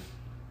 Mm-hmm.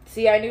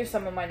 See, I knew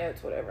some of my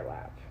notes would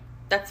overlap.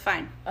 That's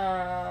fine.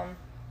 I'm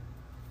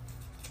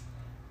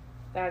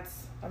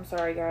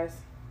sorry, guys.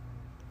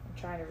 I'm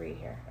trying to read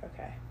here.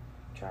 Okay.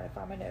 I'm trying to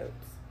find my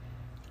notes.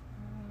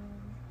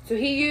 So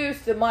he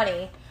used the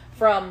money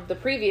from the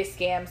previous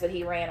scams that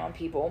he ran on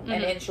people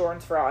and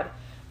insurance fraud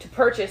to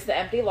purchase the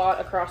empty lot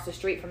across the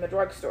street from the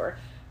drugstore,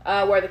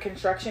 where the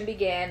construction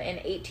began in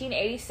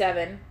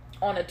 1887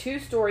 on a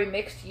 2-story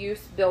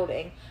mixed-use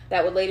building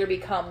that would later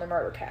become the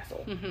murder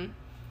castle. Mm-hmm.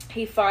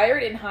 He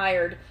fired and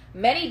hired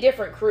many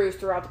different crews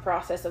throughout the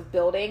process of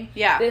building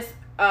this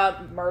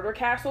murder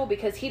castle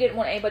because he didn't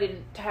want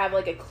anybody to have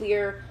a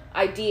clear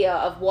idea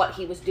of what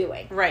he was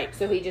doing. Right.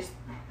 So he just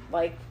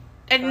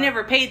and he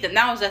never paid them.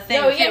 That was a thing.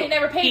 No, yeah, he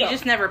never paid them. He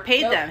just never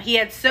paid them. He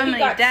had so many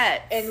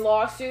debts. In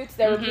lawsuits,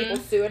 there were people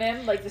suing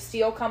him, like the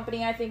steel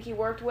company I think he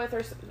worked with,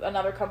 or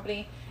another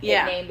company.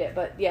 Yeah. Named it,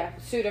 but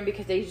sued him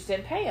because they just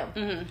didn't pay him.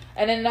 Mm-hmm.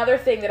 And another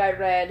thing that I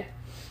read,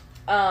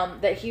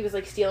 that he was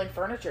stealing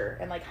furniture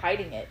and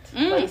hiding it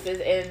places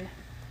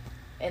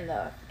in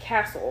the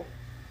castle.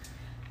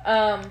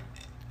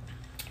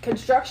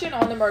 Construction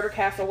on the murder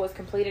castle was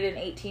completed in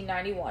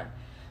 1891.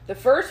 The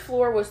first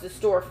floor was the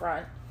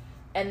storefront.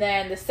 And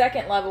then the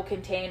second level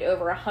contained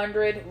over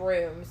 100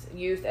 rooms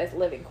used as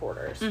living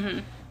quarters.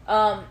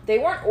 Mm-hmm. They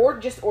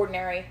weren't just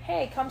ordinary,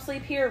 hey, come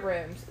sleep here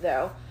rooms,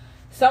 though.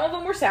 Some of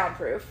them were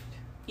soundproofed.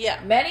 Yeah.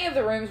 Many of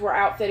the rooms were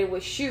outfitted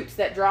with chutes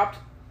that dropped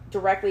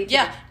directly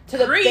to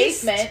the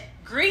basement.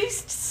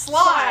 Greased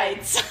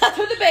slides.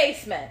 To the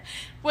basement.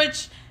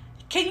 Which,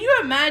 can you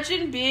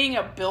imagine being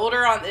a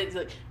builder on... It's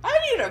like, I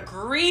need a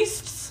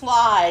greased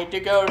slide to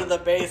go to the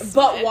basement.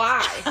 But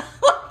why?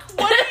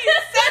 What are you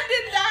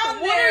sending down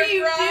what there, are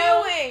you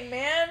bro? doing,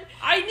 man?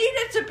 I need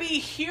it to be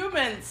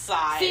human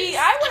size. See,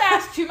 I would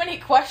ask too many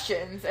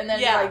questions and then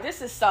Yeah. be like,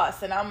 this is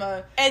sus, and I'm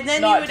a... And then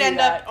not you would do end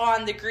that. up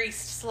on the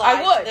greased slide.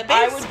 I would. To the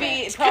I basement. would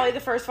be probably the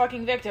first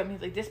fucking victim. He's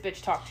like, this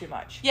bitch talked too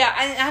much. Yeah,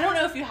 and I don't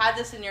know if you had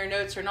this in your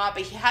notes or not,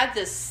 but he had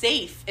this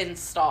safe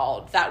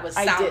installed that was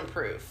I did.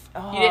 soundproof.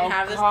 Oh, You didn't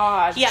have this?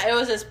 God. Yeah, it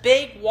was this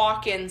big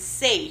walk-in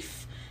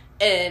safe,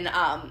 and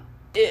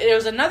it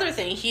was another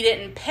thing he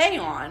didn't pay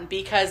on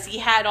because he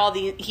had all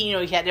these, he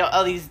had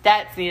all these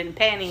debts and he didn't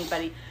pay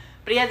anybody.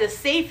 But he had this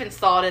safe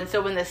installed, and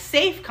so when the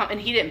safe and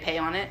he didn't pay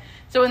on it.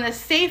 So when the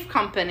safe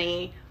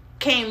company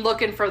came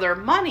looking for their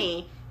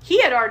money,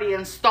 he had already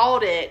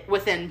installed it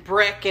within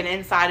brick and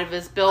inside of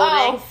his building.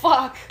 Oh,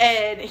 fuck.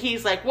 And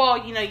he's like,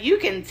 well, you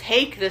can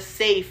take the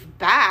safe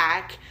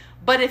back,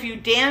 but if you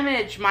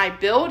damage my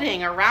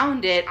building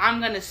around it,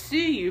 I'm going to sue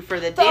you for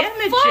the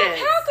damages.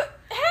 Fuck?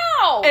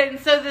 How? And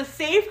so the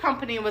safe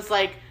company was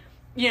like,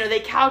 they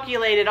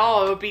calculated,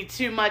 it would be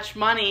too much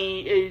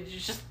money.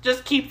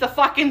 Just keep the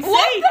fucking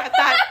safe at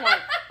that point.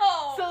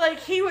 So, like,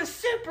 he was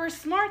super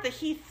smart that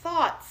he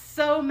thought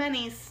so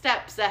many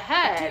steps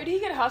ahead. Dude, he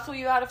could hustle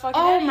you out of fucking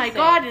Oh, anything. my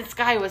God, this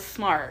guy was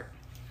smart.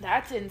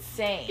 That's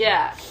insane.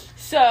 Yeah.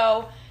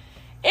 So,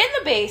 in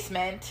the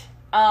basement,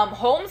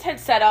 Holmes had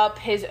set up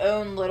his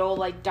own little,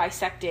 like,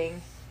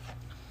 dissecting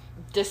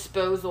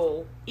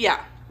disposal Yeah.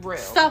 room.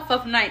 Stuff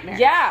of nightmares.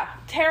 Yeah,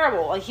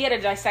 terrible. Like, he had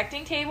a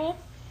dissecting table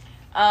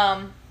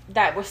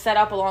that was set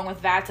up along with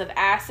vats of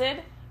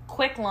acid,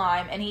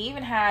 quicklime, and he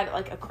even had,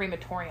 like, a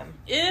crematorium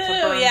Ew, to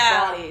burn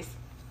yeah. bodies.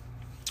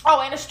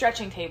 Oh, and a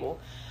stretching table.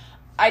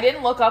 I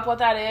didn't look up what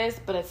that is,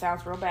 but it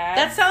sounds real bad.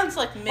 That sounds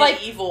like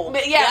medieval. Arms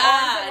and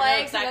I know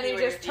legs, exactly and then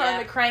what you just you're- turn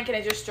the crank and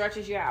it just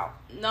stretches you out.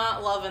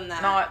 Not loving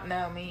that.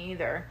 No, me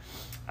either.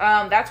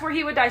 That's where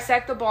he would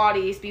dissect the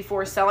bodies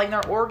before selling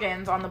their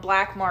organs on the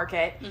black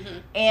market. Mm-hmm.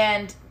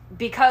 And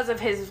because of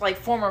his, like,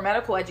 former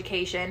medical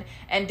education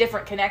and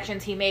different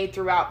connections he made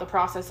throughout the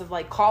process of,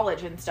 like,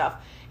 college and stuff,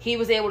 he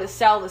was able to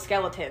sell the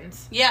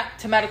skeletons Yeah.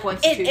 to medical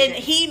institutions. And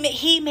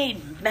he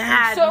made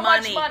mad So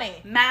money. much money.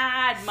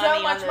 Mad money.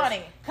 So much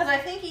money. Because I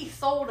think he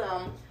sold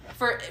them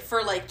for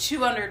like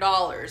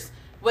 $200,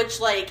 which,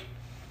 like,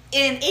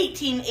 in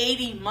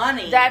 1880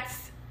 money.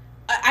 That's...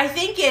 I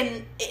think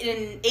in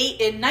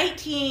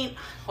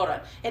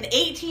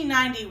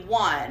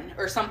 1891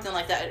 or something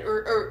like that,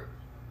 or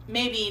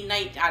maybe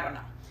I don't know.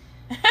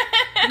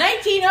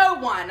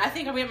 1901. I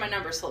think I'm getting my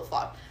numbers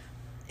flip-flop.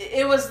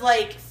 It was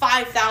like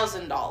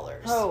 $5,000.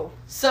 Oh.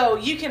 So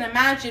you can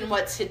imagine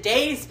what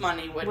today's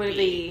money would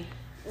be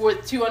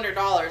with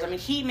 $200. I mean,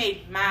 he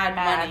made mad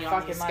money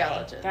on these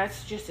skeletons.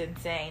 That's just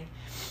insane.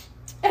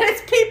 And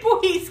it's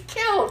people he's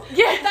killed.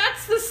 Yeah. And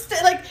that's the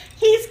like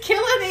he's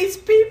killing these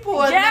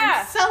people and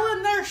then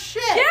selling their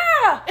shit.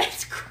 Yeah.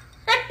 It's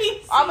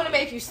crazy. I'm going to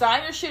make you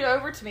sign your shit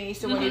over to me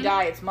so when you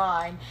die, it's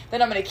mine.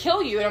 Then I'm going to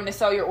kill you and I'm going to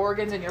sell your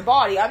organs and your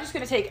body. I'm just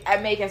going to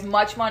make as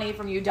much money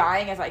from you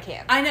dying as I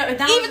can. I know. And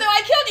Even though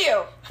I killed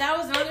you. That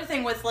was another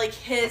thing with, like,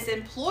 his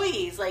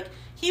employees. Like,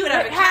 he would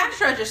have a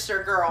cash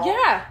register girl.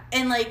 Yeah.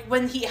 And, like,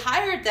 when he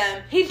hired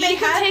them, He'd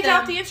make them take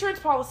out the insurance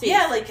policies.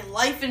 Yeah, like,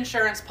 life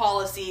insurance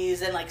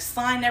policies and, like,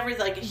 sign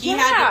everything. Like, he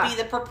had to be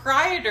the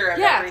proprietor of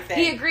everything.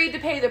 He agreed to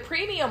pay the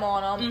premium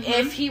on them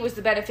if he was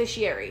the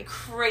beneficiary.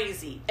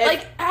 Crazy.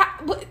 Like,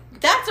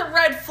 that's a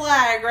red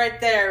flag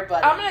right there,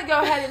 buddy. I'm going to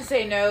go ahead and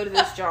say no to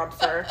this job,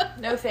 sir.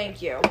 No,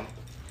 thank you.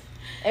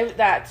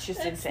 That's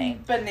just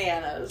insane.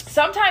 Bananas.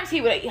 Sometimes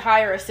he would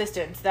hire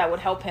assistants that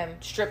would help him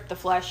strip the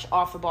flesh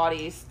off the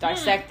bodies,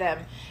 dissect them,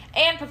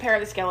 and prepare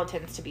the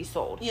skeletons to be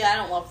sold. Yeah, I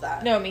don't love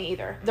that. No, me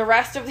either. The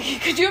rest of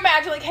could you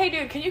imagine, like, hey,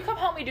 dude, can you come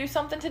help me do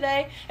something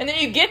today? And then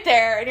you get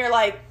there and you're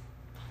like,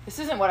 this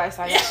isn't what I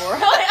signed up for.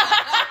 Like,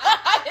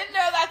 I didn't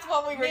know that's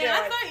what we were doing.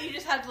 I thought you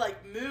just had to, like,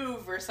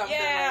 move or something.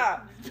 Yeah.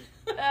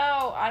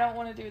 No, I don't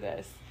want to do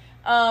this.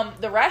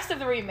 The rest of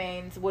the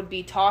remains would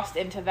be tossed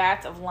into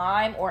vats of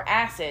lime or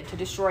acid to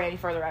destroy any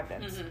further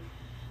evidence.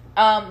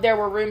 There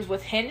were rooms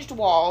with hinged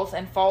walls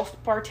and false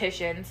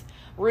partitions,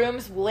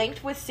 rooms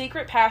linked with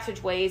secret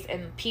passageways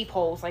and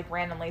peepholes, like,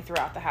 randomly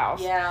throughout the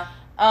house. Yeah.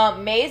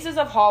 Mazes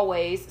of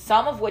hallways,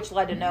 some of which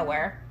led to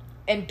nowhere,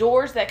 and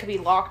doors that could be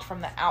locked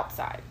from the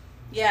outside.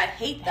 Yeah, I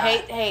hate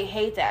that.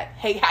 Hate that.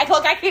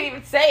 Look, I can't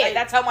even say it.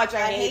 That's how much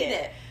I hate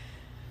it.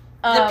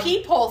 The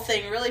peephole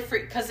thing really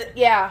freaked, because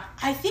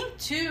I think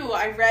too,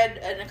 I read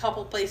in a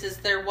couple places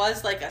there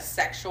was, like, a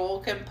sexual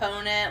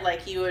component,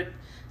 like he would,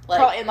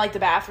 Probably in, like, the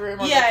bathroom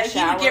or, yeah, like, the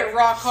shower. he would get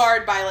rock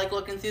hard by, like,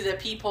 looking through the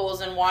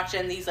peepholes and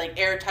watching these, like,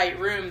 airtight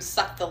rooms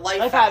suck the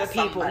life out of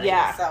people. Somebody.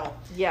 Yeah. So,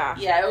 yeah.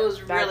 Yeah, it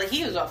was really...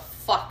 He was a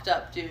fucked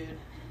up dude.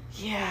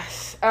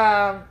 Yes.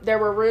 There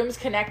were rooms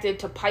connected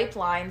to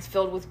pipelines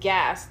filled with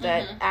gas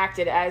that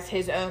acted as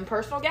his own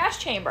personal gas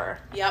chamber.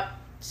 Yep.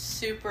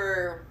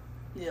 Super...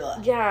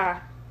 Ugh. Yeah.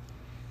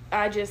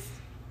 I just...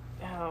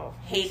 Oh.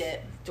 Hate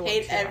it.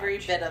 Hate every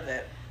bit of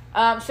it.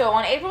 So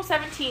on April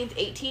 17th,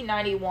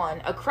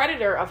 1891, a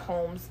creditor of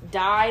Holmes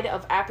died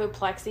of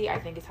apoplexy, I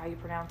think is how you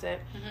pronounce it,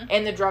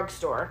 in the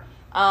drugstore.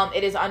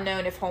 It is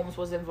unknown if Holmes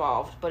was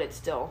involved, but it's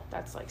still,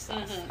 that's like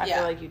sus. I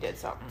feel like you did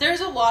something.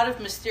 There's a lot of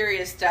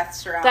mysterious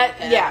deaths around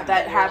him. Yeah,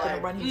 that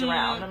happened when he's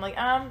around. I'm like,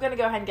 I'm going to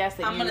go ahead and guess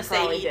that I'm you gonna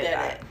probably say he did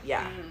that. it.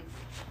 Yeah.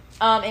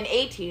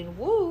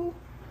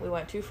 We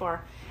went too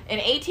far. In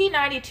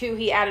 1892,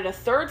 he added a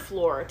third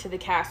floor to the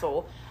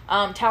castle,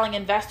 telling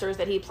investors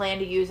that he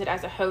planned to use it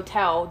as a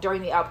hotel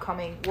during the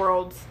upcoming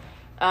World's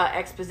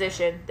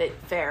Exposition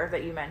fair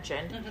that you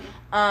mentioned.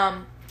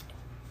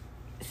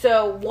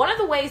 So one of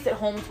the ways that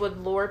Holmes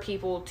would lure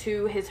people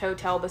to his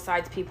hotel,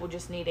 besides people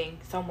just needing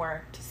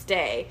somewhere to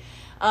stay,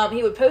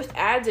 he would post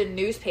ads in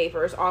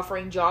newspapers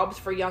offering jobs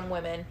for young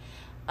women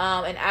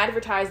and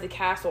advertise the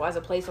castle as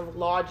a place of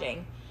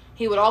lodging.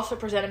 He would also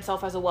present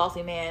himself as a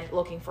wealthy man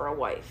looking for a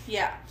wife.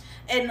 Yeah.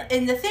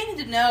 And the thing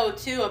to know,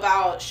 too,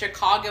 about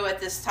Chicago at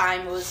this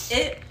time was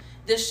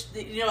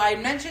I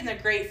mentioned the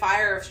Great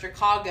Fire of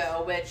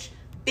Chicago, which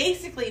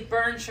basically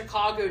burned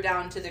Chicago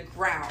down to the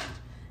ground.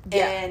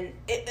 Yeah. And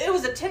it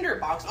was a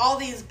tinderbox. All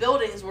these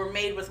buildings were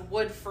made with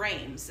wood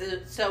frames.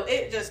 So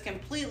it just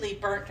completely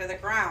burnt to the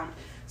ground.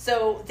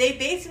 So they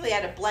basically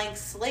had a blank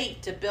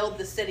slate to build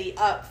the city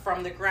up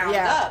from the ground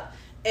up.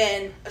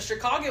 And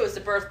Chicago was the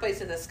birthplace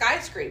of the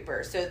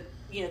skyscraper. So,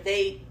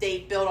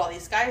 they built all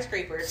these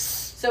skyscrapers.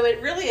 So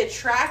it really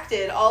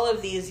attracted all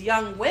of these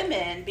young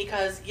women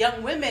because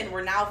young women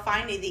were now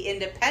finding the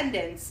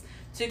independence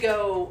to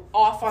go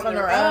off on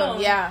their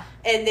own. Yeah.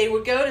 And they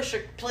would go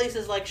to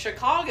places like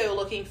Chicago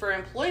looking for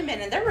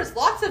employment. And there was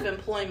lots of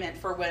employment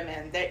for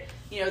women. That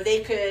they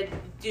could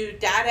do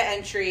data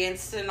entry and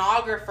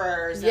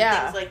stenographers and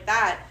things like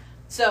that.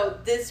 So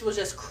this was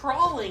just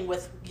crawling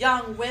with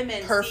young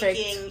women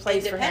seeking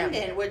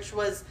independence, which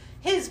was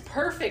his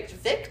perfect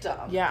victim.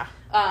 Yeah.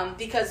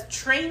 Because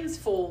trains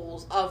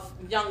full of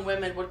young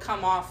women would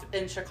come off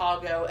in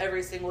Chicago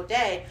every single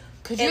day.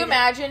 Could you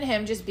imagine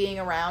him just being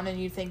around and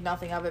you think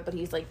nothing of it, but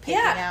he's like picking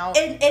out?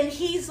 And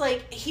he's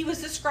like, he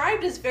was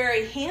described as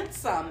very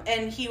handsome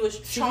and he was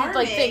charming. You'd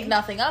like think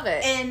nothing of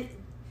it. And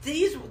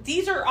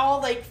these are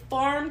all like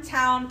farm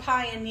town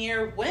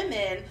pioneer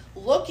women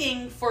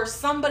looking for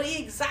somebody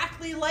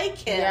exactly like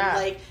him,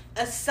 like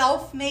a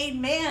self-made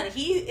man.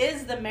 He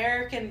is the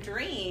American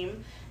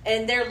dream,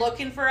 and they're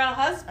looking for a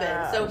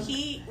husband. So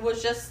he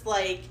was just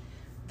like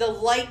the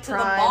light to the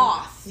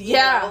moth, you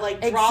know, like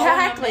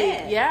drawing them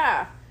in.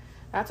 Yeah,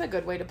 that's a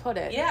good way to put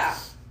it. Yeah.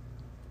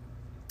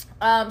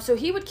 So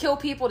he would kill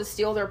people to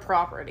steal their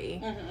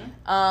property,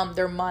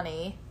 their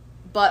money.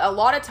 But a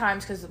lot of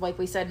times, because like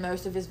we said,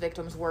 most of his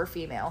victims were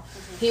female,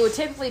 he would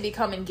typically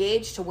become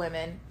engaged to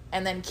women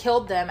and then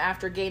killed them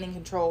after gaining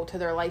control to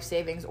their life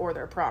savings or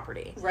their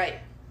property. Right.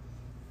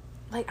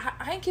 Like,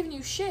 I ain't giving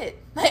you shit.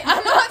 Like,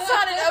 I'm not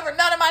signing over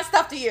none of my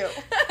stuff to you.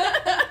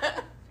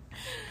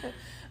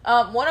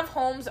 One of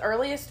Holmes'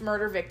 earliest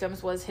murder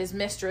victims was his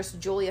mistress,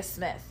 Julia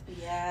Smith.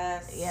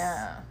 Yes.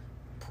 Yeah.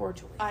 Poor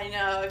Julia. I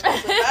know. It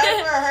was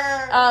bad for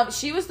her.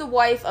 She was the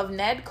wife of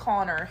Ned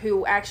Connor,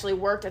 who actually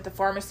worked at the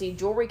pharmacy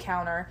jewelry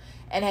counter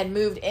and had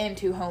moved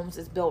into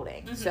Holmes'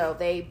 building. So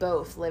they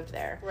both lived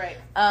there. Right.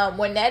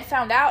 When Ned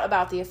found out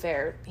about the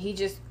affair, he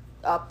just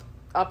up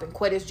and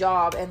quit his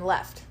job and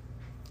left.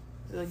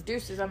 Like,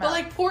 deuces, I'm out. But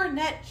like poor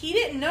Ned, he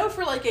didn't know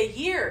for like a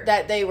year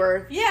that they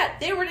were. Yeah,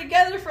 they were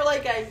together for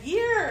like a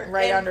year.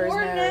 Right under his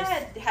nose. Poor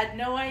Ned had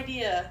no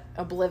idea.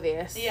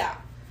 Oblivious. Yeah.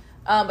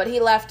 But he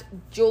left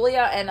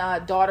Julia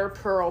and daughter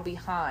Pearl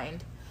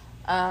behind.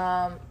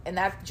 And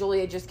that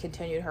Julia just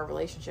continued her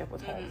relationship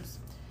with Holmes.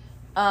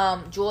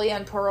 Julia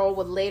and Pearl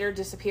would later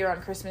disappear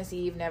on Christmas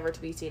Eve, never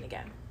to be seen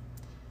again.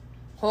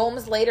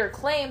 Holmes later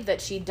claimed that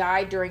she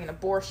died during an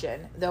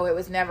abortion, though it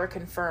was never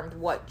confirmed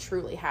what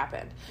truly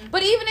happened.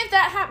 But even if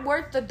that happened,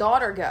 where'd the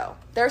daughter go?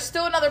 There's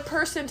still another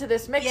person to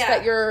this mix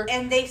that you're...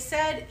 And they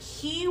said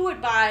he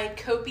would buy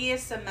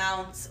copious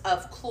amounts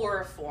of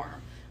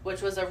chloroform,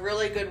 which was a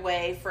really good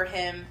way for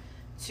him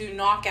to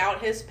knock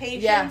out his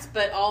patients,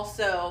 but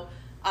also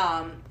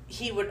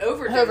he would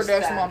overdose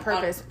them on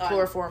purpose.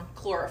 Chloroform.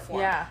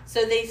 Yeah.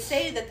 So they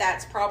say that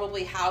that's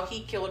probably how he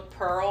killed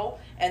Pearl,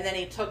 and then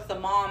he took the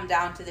mom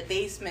down to the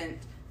basement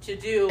to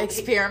do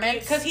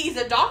experiments because he's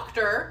a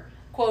doctor,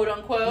 quote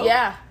unquote.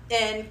 Yeah.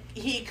 And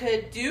he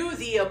could do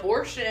the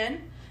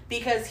abortion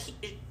because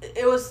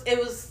it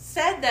was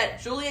said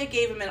that Julia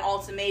gave him an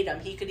ultimatum.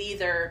 He could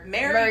either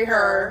marry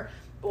her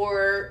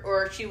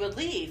or she would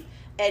leave.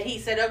 And he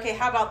said, okay,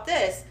 how about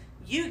this?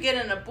 You get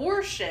an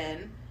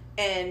abortion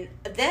and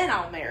then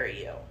I'll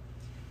marry you.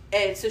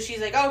 And so she's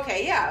like,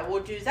 okay, yeah,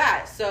 we'll do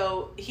that.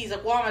 So he's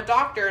like, well, I'm a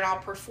doctor and I'll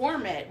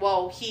perform it.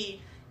 Well,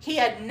 he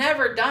had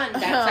never done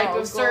that type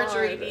of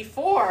surgery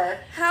before.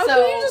 How can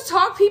you just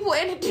talk people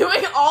into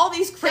doing all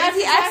these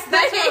crazy ass things?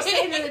 That's what I was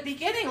saying in the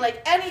beginning.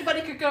 Like,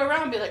 anybody could go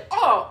around and be like,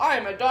 oh,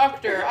 I'm a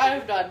doctor.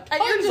 I've done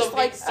tons of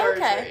these surgeries.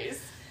 Okay.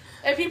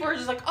 And people are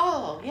just like,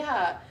 oh,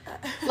 yeah.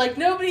 Like,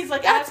 nobody's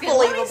like asking,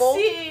 believable. Let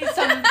me see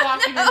some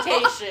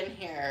documentation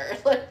here.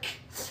 Like,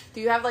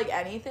 do you have, like,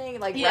 anything?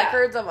 Like,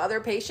 records of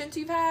other patients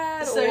you've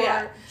had? So,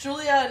 yeah.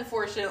 Julia,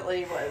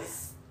 unfortunately,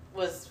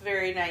 was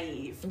very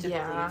naive to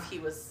believe he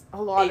was...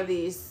 A lot of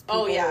these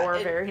people were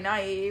very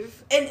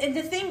naive. And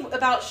the thing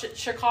about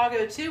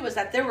Chicago, too, was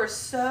that there were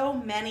so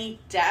many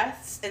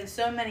deaths and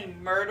so many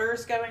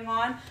murders going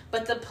on,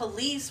 but the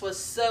police was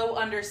so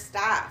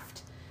understaffed.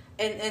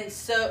 And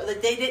so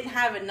like, they didn't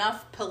have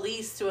enough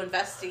police to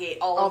investigate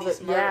all of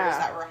these murders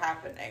that were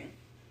happening.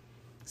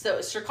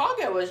 So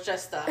Chicago was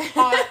just a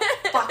hot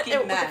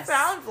fucking mess. It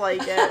sounds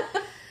like it.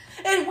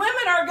 And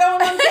women are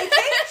going on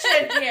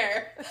vacation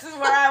here. This is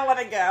where I want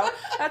to go.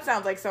 That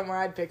sounds like somewhere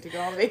I'd pick to go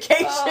on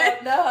vacation. Oh,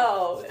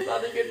 no. It's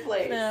not a good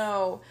place.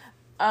 No.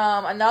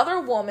 Another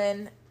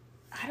woman,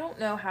 I don't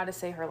know how to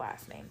say her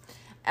last name.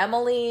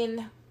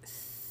 Emmeline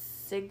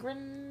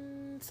Sigrin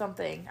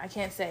something. I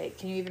can't say.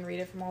 Can you even read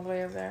it from all the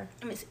way over there?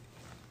 Let me see.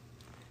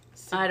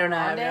 I don't know.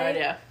 I have no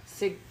idea.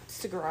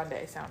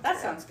 Sigrande sounds That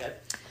sounds good.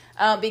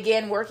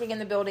 Began working in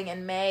the building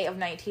in May of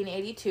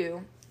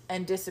 1982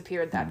 and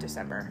disappeared that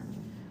December.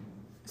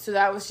 So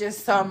that was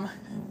just some...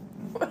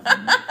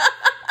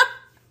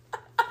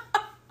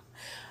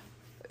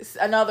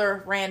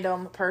 another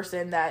random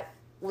person that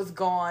was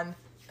gone.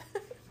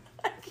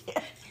 I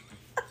can't.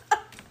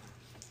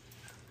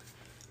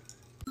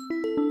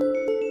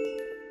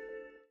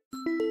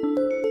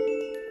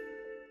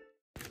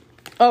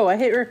 Oh, I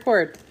hit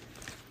record.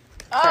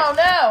 Oh,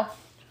 no.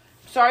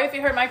 Sorry if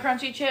you heard my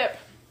crunchy chip.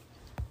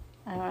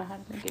 I don't know how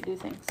to make it do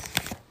things.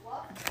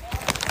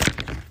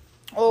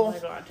 Oh my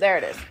God. There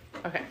it is.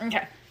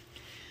 Okay.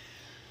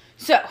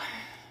 So,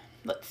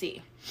 let's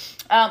see.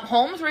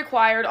 Holmes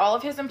required all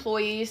of his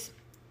employees,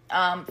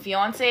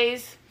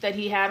 fiancés that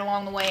he had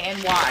along the way,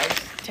 and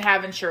wives to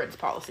have insurance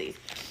policies.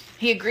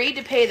 He agreed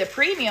to pay the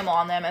premium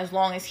on them as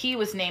long as he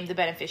was named the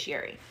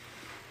beneficiary.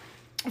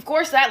 Of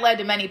course, that led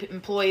to many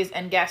employees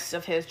and guests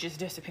of his just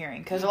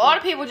disappearing, because a lot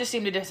of people just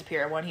seem to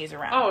disappear when he's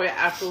around. Oh, yeah,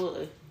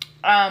 absolutely.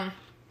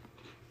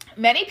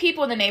 Many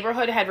people in the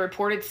neighborhood had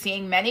reported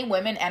seeing many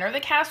women enter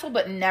the castle,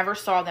 but never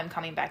saw them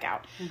coming back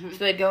out. Mm-hmm. So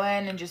they'd go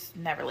in and just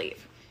never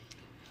leave.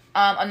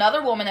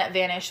 Another woman that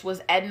vanished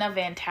was Edna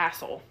Van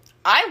Tassel.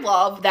 I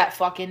love that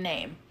fucking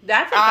name.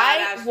 That's a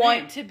badass name. I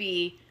want to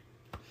be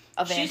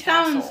a Van Tassel. She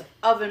sounds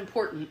of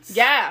importance.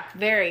 Yeah,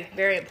 very,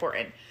 very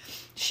important.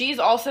 She's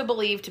also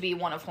believed to be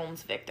one of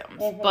Holmes'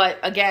 victims. Mm-hmm. But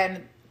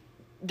again,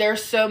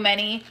 there's so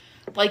many.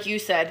 Like you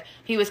said,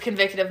 he was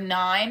convicted of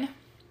 9,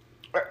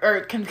 or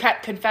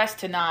confessed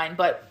to 9,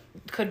 but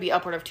could be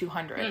upward of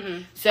 200.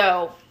 Mm-hmm.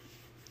 So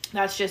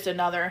that's just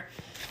another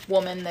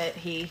woman that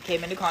he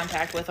came into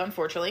contact with,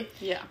 unfortunately.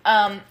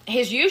 Yeah.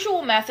 His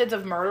usual methods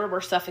of murder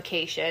were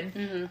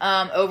suffocation,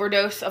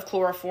 overdose of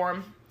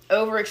chloroform,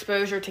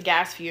 overexposure to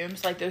gas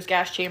fumes, like those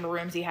gas chamber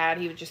rooms he had.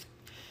 He would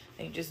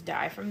just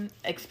die from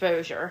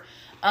exposure.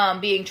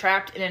 Being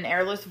trapped in an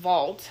airless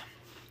vault.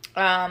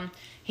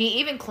 He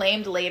even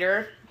claimed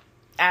later,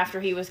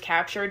 after he was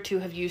captured, to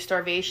have used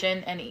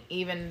starvation, and he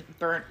even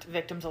burnt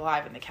victims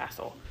alive in the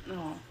castle.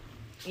 Oh.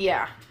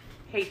 Yeah.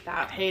 Hate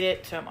that. Hate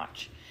it so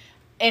much.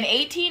 In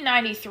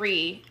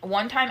 1893,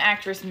 one-time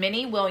actress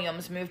Minnie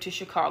Williams moved to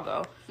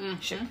Chicago.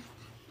 Mm-hmm.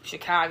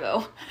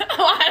 Chicago.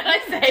 Why did I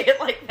say it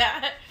like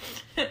that?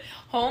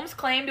 Holmes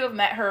claimed to have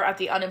met her at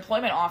the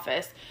unemployment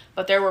office,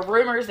 but there were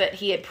rumors that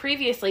he had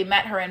previously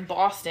met her in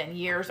Boston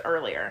years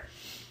earlier.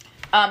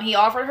 He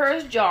offered her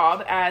his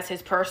job as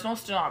his personal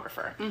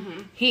stenographer.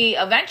 Mm-hmm. He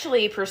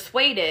eventually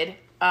persuaded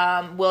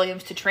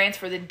Williams to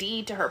transfer the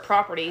deed to her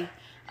property,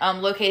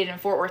 located in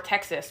Fort Worth,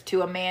 Texas,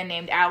 to a man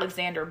named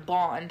Alexander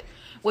Bond,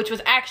 which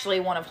was actually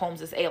one of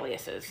Holmes's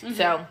aliases. Mm-hmm.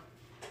 So,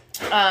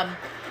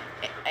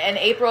 in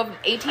April of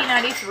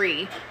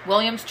 1893,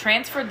 Williams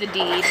transferred the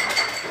deed,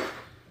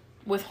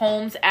 with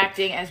Holmes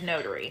acting as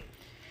notary.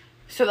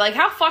 So, like,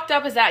 how fucked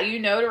up is that? You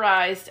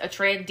notarized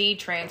a deed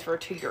transfer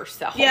to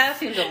yourself. Yeah, that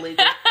seems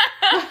illegal.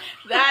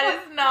 That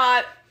is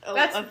not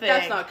a thing.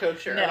 That's not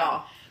kosher at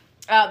all.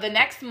 The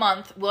next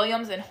month,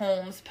 Williams and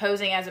Holmes,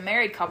 posing as a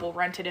married couple,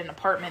 rented an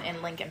apartment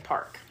in Lincoln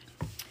Park.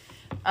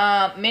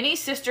 Minnie's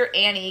sister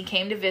Annie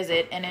came to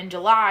visit, and in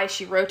July,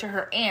 she wrote to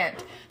her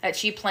aunt that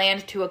she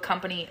planned to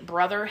accompany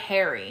Brother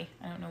Harry.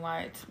 I don't know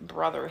why it's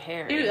Brother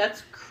Harry. Ew,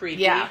 that's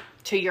creepy. Yeah,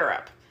 to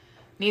Europe.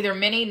 Neither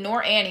Minnie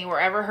nor Annie were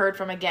ever heard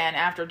from again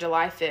after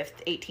July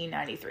 5th,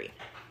 1893.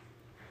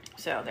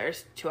 So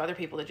there's 2 other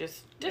people that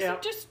just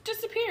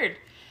disappeared.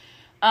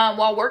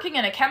 While working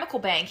in a chemical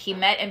bank, he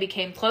met and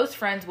became close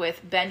friends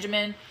with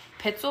Benjamin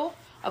Pitzel,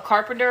 a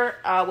carpenter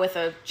with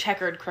a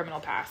checkered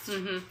criminal past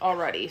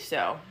already.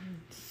 So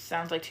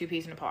sounds like 2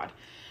 peas in a pod.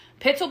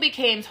 Pitzel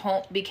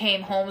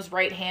became Holmes'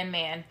 right-hand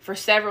man for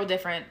several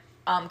different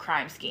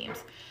crime schemes.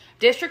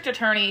 District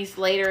attorneys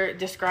later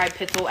described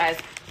Pitzel as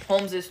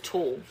Holmes's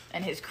tool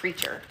and his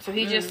creature. So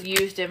he just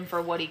used him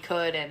for what he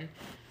could and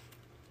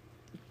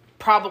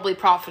probably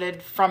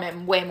profited from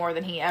him way more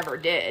than he ever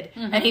did.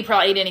 And he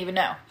didn't even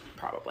know,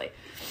 probably.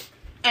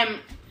 And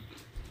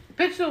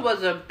Pitzel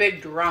was a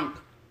big drunk.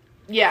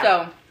 Yeah.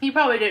 So he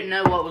probably didn't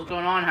know what was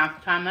going on half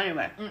the time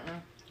anyway.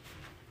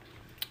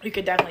 You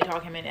could definitely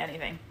talk him into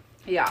anything.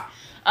 Yeah.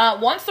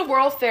 Once the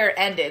World Fair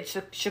ended,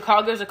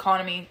 Chicago's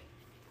economy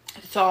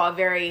saw a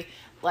very,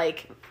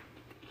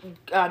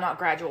 not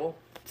gradual,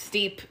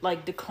 steep,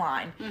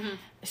 decline.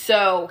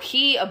 So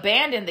he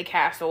abandoned the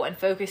castle and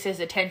focused his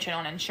attention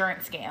on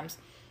insurance scams.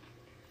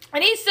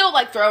 And he's still,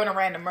 throwing a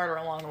random murder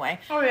along the way.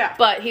 Oh, yeah.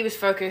 But he was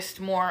focused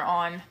more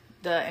on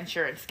the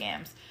insurance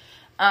scams.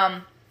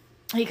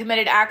 He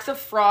committed acts of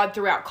fraud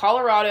throughout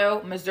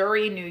Colorado,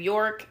 Missouri, New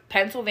York,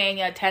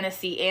 Pennsylvania,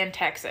 Tennessee, and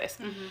Texas.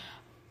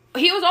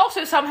 He was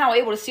also somehow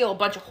able to steal a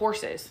bunch of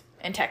horses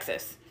in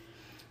Texas.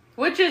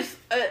 Which is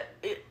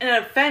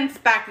an offense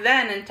back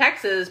then in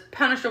Texas,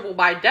 punishable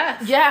by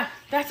death. Yeah,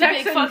 that's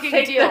Texans a big fucking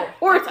take deal. their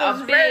horses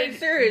That's a very big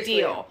seriously.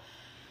 deal.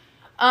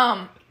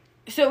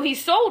 So he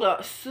stole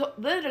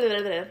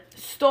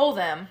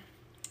them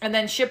and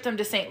then shipped them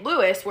to St.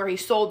 Louis, where he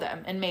sold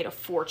them and made a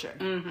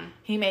fortune.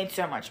 He made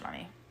so much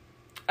money.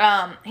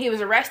 He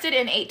was arrested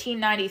in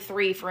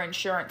 1893 for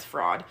insurance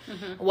fraud.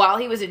 While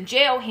he was in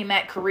jail, he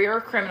met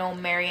career criminal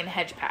Marion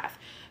Hedgepath,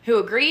 who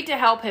agreed to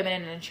help him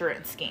in an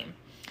insurance scheme.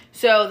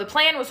 So the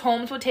plan was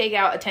Holmes would take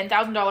out a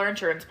 $10,000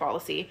 insurance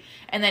policy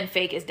and then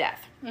fake his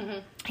death.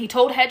 He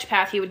told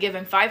Hedgepath he would give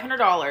him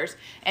 $500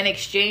 in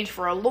exchange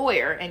for a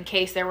lawyer in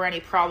case there were any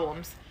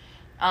problems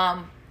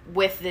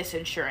with this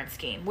insurance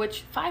scheme.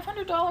 Which,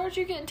 $500?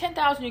 You're getting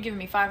 $10,000, you're giving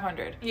me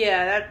 $500.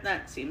 Yeah,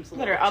 that seems a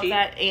little Better up cheap.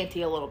 that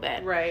ante a little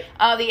bit. Right.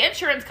 The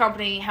insurance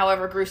company,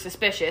 however, grew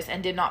suspicious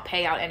and did not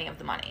pay out any of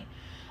the money.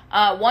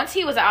 Once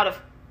he was out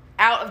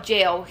of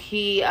jail,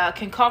 he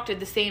concocted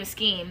the same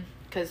scheme,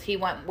 because he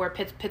went where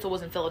Pitzel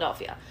was in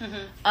Philadelphia,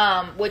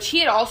 which he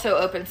had also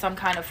opened some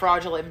kind of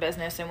fraudulent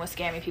business and was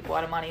scamming people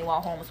out of money while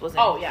Holmes was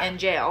in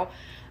jail.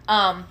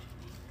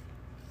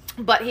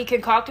 But he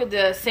concocted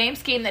the same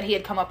scheme that he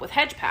had come up with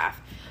Hedgepath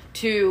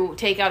to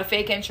take out a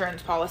fake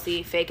insurance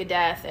policy, fake a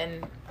death,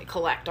 and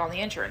collect on the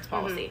insurance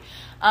policy.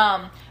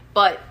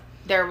 But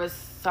there was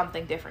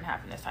something different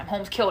happened this time.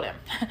 Holmes killed him.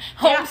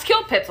 Holmes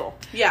killed Pitzel.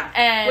 Yeah.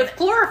 And with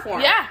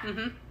chloroform. Yeah.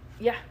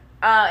 Yeah.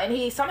 And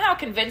he somehow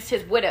convinced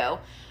his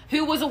widow,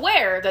 who was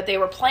aware that they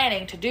were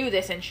planning to do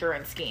this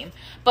insurance scheme,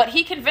 but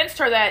he convinced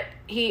her that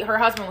her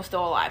husband was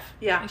still alive.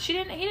 Yeah. He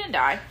didn't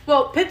die.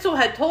 Well, Pitzel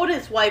had told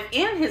his wife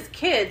and his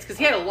kids, because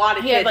he had a lot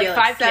of He kids. had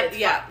 5 kids.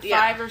 Yeah,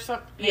 Five or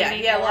something. Yeah,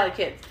 he had a lot of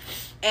kids.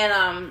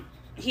 And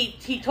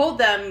he told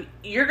them,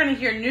 "You're going to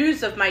hear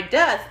news of my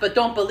death, but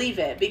don't believe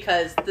it,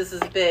 because this is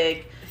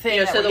big."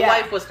 Thing so the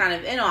wife was kind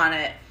of in on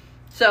it.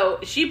 So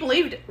she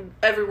believed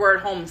every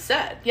word Holmes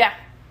said. Yeah.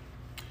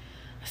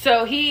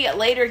 So he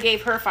later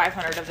gave her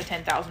 $500 of the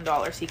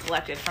 $10,000 he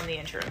collected from the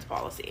insurance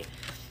policy.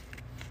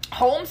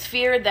 Holmes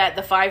feared that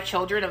the 5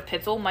 children of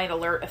Pitzel might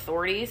alert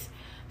authorities,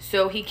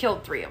 so he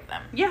killed 3 of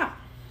them. Yeah.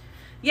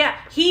 Yeah,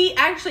 he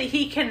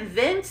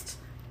convinced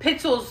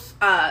Pitzel's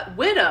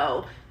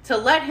widow to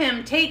let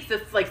him take the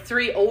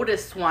 3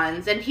 oldest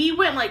ones, and he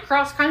went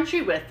cross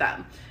country with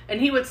them. And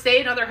he would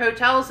stay in other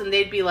hotels, and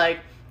they'd be like,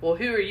 "Well,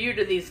 who are you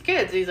to these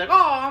kids?" And he's like,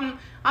 "Oh,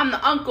 I'm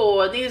the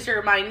uncle, and these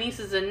are my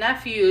nieces and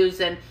nephews."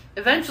 And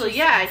eventually,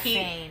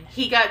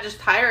 he got just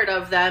tired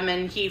of them,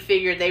 and he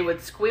figured they would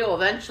squeal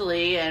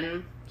eventually,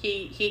 and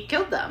he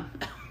killed them.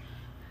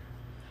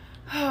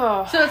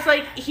 So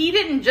it's he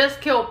didn't just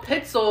kill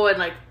Pitzel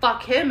and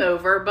fuck him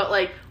over, but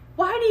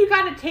why do you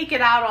got to take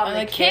it out on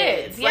the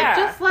kids? Yeah.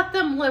 Just let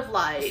them live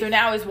life. So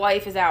now his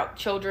wife is out,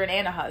 children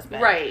and a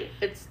husband. Right.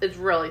 It's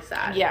really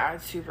sad. Yeah,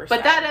 it's super sad.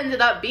 But that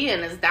ended up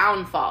being his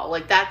downfall.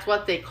 That's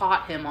what they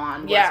caught him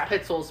on, was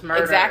Pitzel's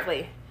murder.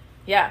 Exactly.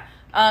 Yeah.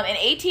 In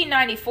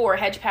 1894,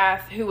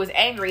 Hedgepath, who was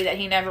angry that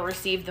he never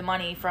received the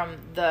money from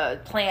the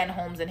plan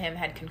Holmes and him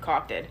had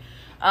concocted,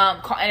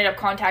 ended up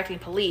contacting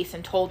police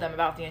and told them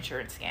about the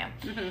insurance scam.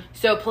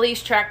 So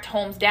police tracked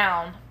Holmes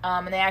down,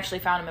 and they actually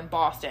found him in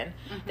Boston.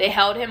 They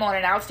held him on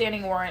an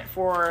outstanding warrant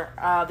for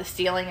the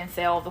stealing and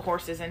sale of the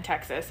horses in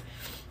Texas.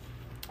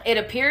 It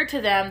appeared to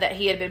them that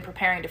he had been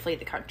preparing to flee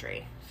the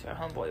country. So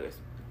homeboy was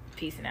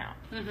peacing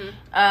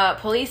out.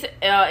 Police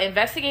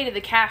investigated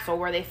the castle,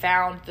 where they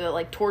found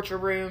the torture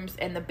rooms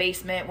and the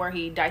basement where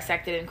he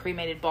dissected and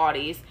cremated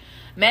bodies.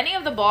 Many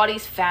of the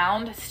bodies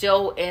found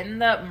still in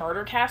the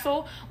murder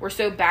castle were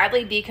so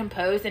badly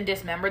decomposed and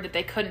dismembered that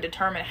they couldn't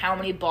determine how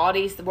many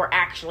bodies were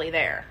actually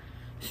there.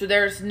 So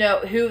there's no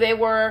who they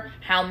were,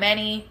 how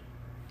many.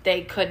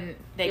 They couldn't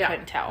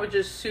tell. Which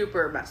is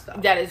super messed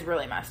up. That is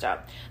really messed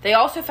up. They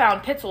also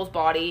found Pitzel's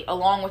body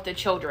along with the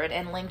children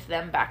and linked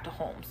them back to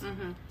Holmes.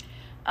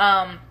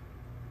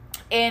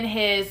 In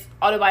his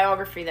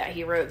autobiography that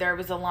he wrote, there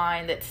was a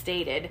line that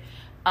stated,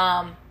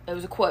 it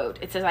was a quote.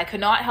 It says, "I could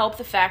not help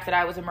the fact that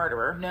I was a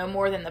murderer, no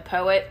more than the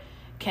poet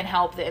can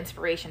help the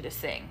inspiration to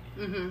sing."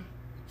 Mm-hmm.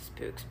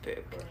 Spook.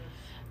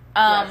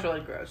 Yeah, it's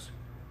really gross.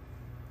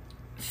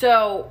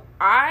 So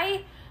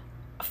I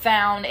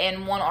found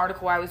in one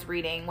article I was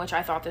reading, which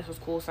I thought this was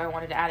cool, so I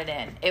wanted to add it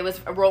in. It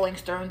was a Rolling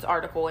Stones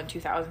article in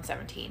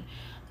 2017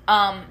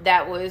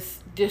 that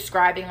was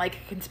describing like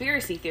a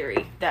conspiracy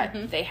theory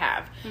that they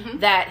have,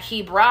 that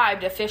he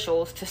bribed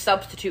officials to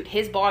substitute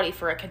his body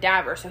for a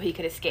cadaver so he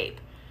could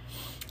escape.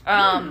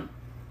 I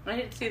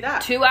didn't see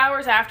that. 2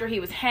 hours after he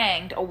was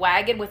hanged, a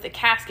wagon with a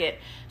casket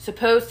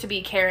supposed to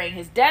be carrying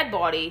his dead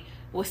body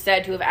was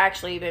said to have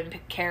actually been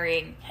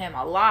carrying him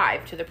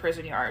alive to the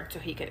prison yard so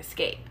he could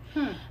escape.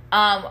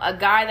 A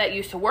guy that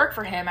used to work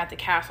for him at the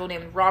castle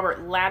named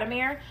Robert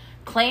Latimer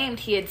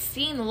claimed he had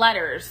seen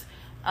letters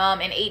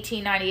in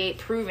 1898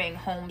 proving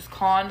Holmes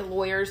conned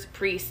lawyers,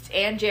 priests,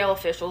 and jail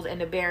officials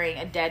into burying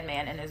a dead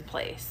man in his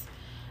place.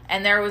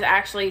 And there was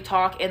actually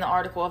talk in the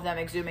article of them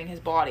exhuming his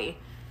body.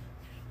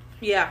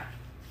 Yeah.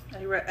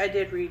 I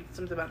did read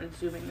something about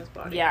exhuming his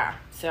body. Yeah,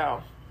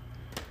 so.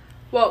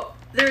 Well,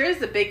 there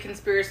is a big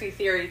conspiracy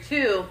theory,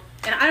 too.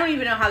 And I don't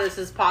even know how this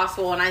is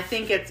possible. And I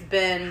think it's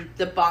been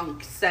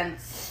debunked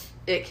since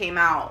it came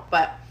out.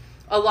 But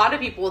a lot of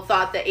people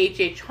thought that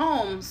H.H.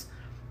 Holmes,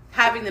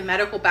 having the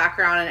medical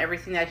background and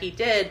everything that he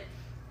did,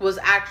 was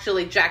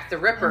actually Jack the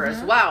Ripper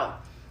as well.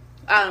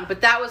 But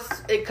that was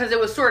because it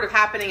was sort of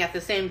happening at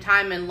the same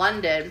time in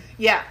London.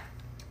 Yeah.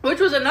 Which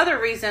was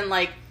another reason,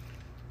 like,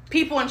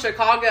 people in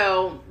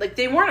Chicago, like,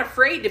 they weren't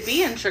afraid to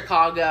be in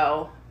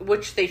Chicago,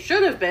 which they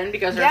should have been,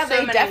 because there's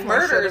so many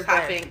murders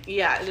happening.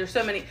 Yeah, there's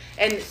so many,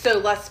 and so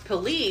less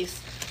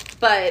police.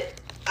 But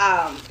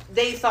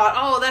they thought,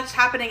 oh, that's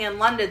happening in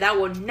London. That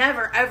will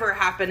never, ever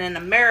happen in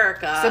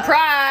America.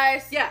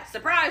 Surprise! Yeah,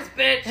 surprise,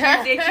 bitch.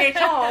 He's H.H.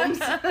 Holmes.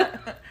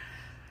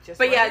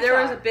 But yeah,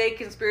 there was a big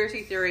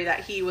conspiracy theory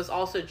that he was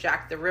also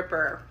Jack the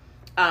Ripper.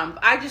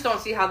 I just don't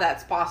see how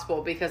that's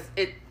possible, because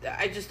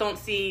I just don't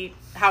see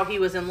how he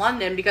was in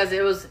London, because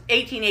it was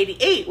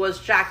 1888 was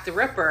Jack the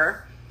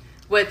Ripper,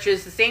 which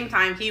is the same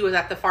time he was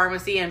at the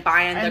pharmacy and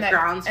buying the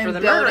grounds for the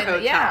murder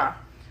hotel. Yeah.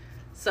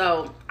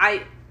 So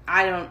I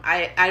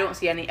don't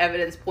see any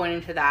evidence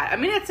pointing to that. I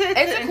mean, it's an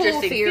interesting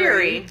cool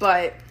theory,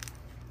 but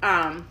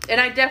and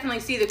I definitely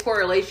see the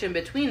correlation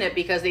between it,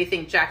 because they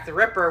think Jack the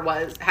Ripper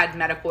had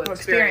medical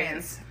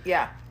experience.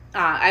 Yeah.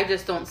 I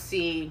just don't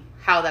see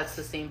how that's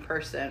the same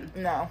person.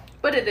 No.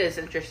 But it is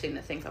interesting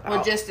to think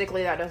about.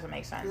 Logistically, that doesn't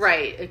make sense.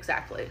 Right,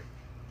 exactly.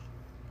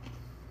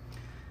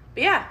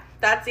 But yeah,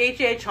 that's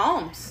H.H.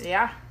 Holmes.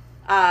 Yeah.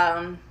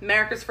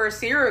 America's first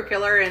serial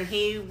killer, and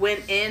he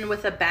went in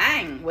with a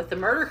bang with the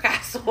murder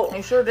castle.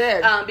 He sure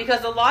did.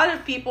 Because a lot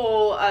of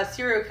people,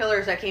 serial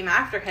killers that came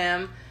after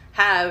him,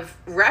 have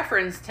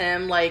referenced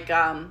him like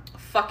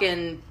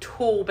fucking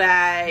tool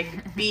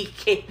bag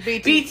BTK.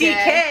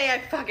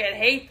 I fucking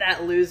hate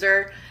that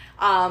loser.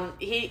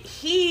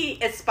 He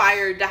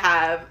aspired to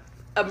have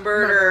a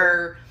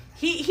murder.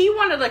 He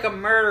wanted like a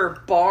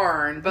murder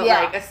barn, but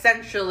like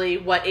essentially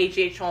what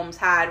H.H. Holmes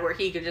had, where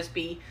he could just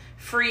be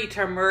free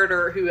to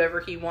murder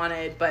whoever he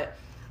wanted. But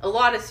a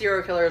lot of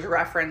serial killers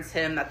reference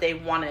him that they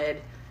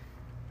wanted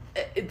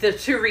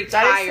to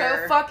retire. That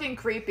is so fucking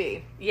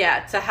creepy.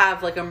 Yeah, to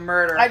have like a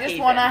murder. I just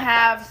want to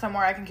have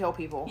somewhere I can kill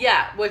people.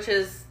 Yeah, which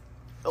is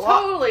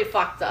totally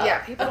fucked up. Yeah,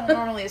 people don't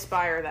normally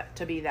aspire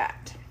to be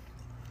that.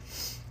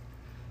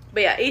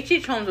 But yeah,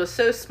 H.H. Holmes was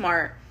so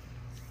smart.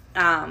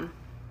 And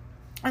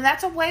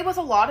that's a way with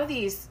a lot of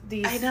these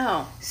I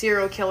know,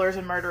 serial killers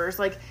and murderers.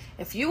 Like,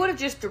 if you would have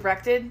just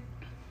directed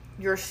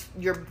your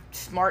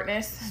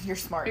smartness.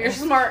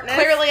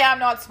 Clearly, I'm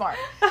not smart.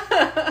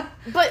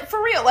 But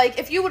for real, like,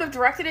 if you would have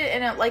directed it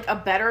in a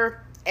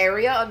better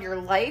area of your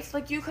life,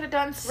 like, you could have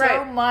done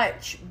so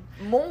much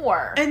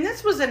more. And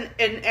this was an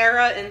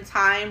era in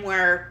time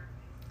where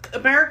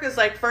America's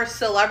like first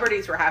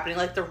celebrities were happening.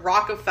 Like, the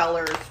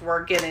Rockefellers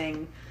were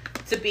getting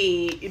to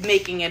be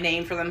making a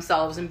name for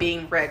themselves and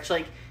being rich.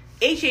 Like,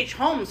 H.H.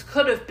 Holmes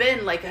could have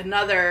been like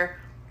another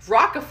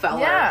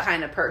Rockefeller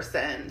kind of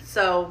person.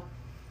 So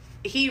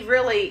he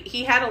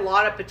had a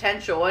lot of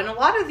potential, and a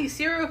lot of these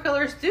serial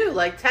killers do.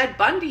 Like Ted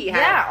Bundy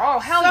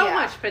had so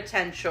much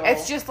potential.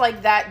 It's just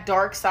like that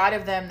dark side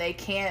of them. They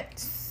can't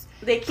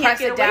press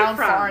get it down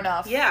from far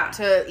enough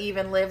to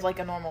even live like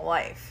a normal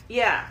life.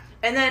 Yeah.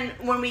 And then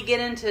when we get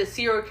into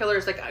serial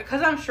killers, like,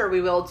 because I'm sure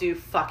we will do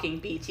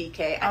fucking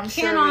BTK. I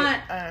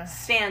cannot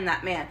stand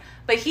that man.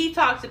 But he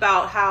talked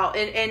about how,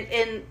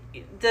 in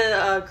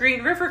the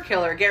Green River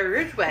Killer, Gary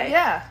Ridgway,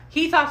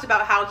 he talked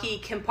about how he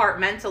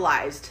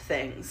compartmentalized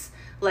things.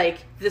 Like,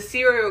 the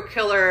serial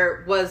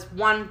killer was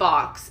one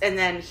box, and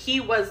then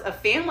he was a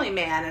family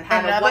man and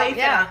had a wife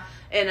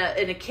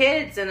and a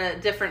kids and a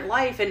different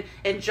life,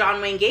 and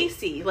John Wayne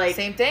Gacy, like,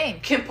 same thing,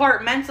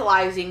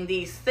 compartmentalizing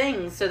these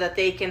things so that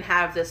they can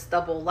have this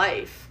double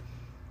life.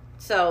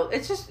 So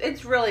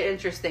it's really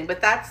interesting.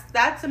 But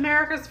that's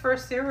America's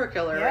first serial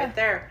killer right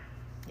there.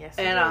 Yes,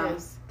 and it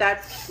is.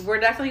 We're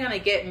definitely going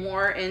to get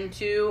more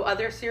into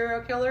other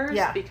serial killers,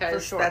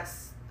 because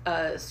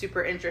a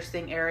super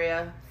interesting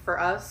area for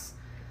us.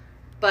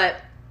 But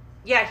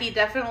yeah, he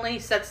definitely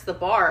sets the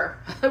bar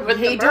with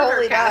the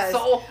murder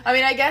castle. Does. I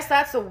mean, I guess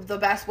that's the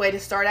best way to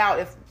start out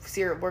if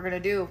we're going to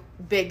do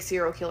big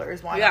serial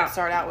killers. Why not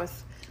start out with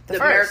the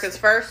first? America's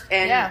first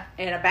and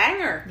a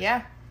banger.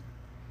 Yeah.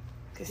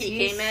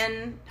 He came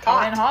in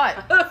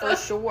hot. For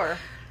sure.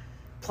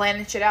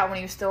 Planning shit out when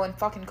he was still in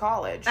fucking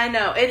college. I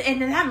know.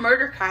 And in that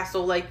murder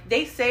castle, like,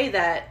 they say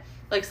that,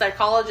 like,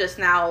 psychologists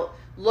now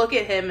look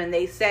at him and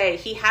they say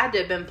he had to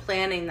have been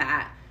planning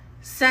that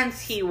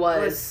since he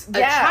was a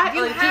child.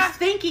 Like, just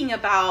thinking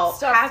about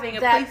having a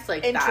place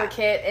like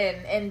intricate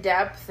and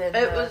in-depth. And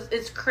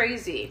it's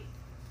crazy.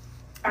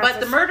 But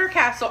the murder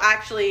castle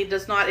actually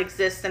does not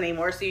exist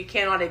anymore, so you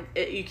cannot visit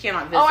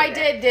Oh, I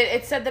did.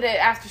 It said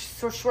that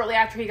shortly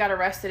after he got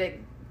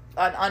arrested,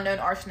 an unknown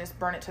arsonist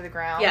burned it to the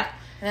ground. Yeah.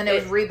 And then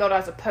it was rebuilt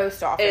as a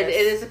post office. It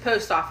is a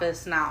post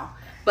office now.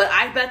 But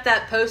I bet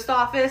that post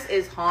office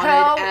is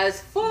haunted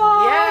as fuck.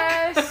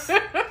 Yes.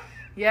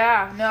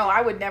 Yeah. No,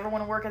 I would never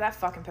want to work at that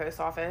fucking post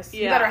office.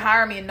 Yeah. You better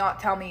hire me and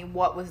not tell me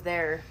what was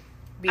there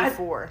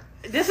before.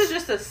 This is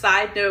just a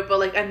side note, but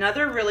like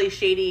another really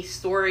shady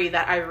story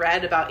that I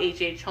read about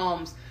H.H.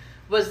 Holmes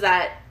was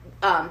that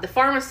the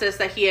pharmacist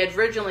that he had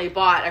originally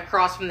bought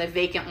across from the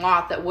vacant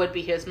lot that would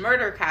be his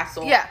murder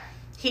castle. Yeah.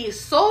 He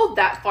sold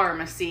that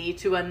pharmacy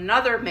to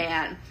another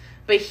man,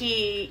 but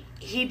he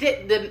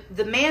did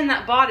the man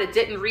that bought it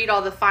didn't read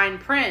all the fine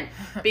print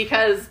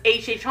because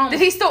H.H. Holmes. Did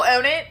he still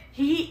own it?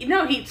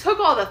 He took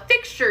all the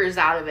fixtures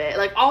out of it,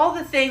 like all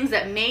the things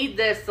that made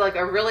this like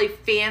a really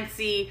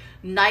fancy,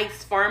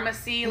 nice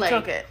pharmacy.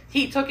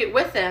 He took it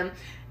with him,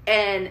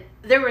 and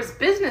there was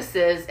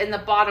businesses in the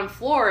bottom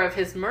floor of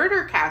his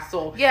murder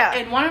castle. Yeah,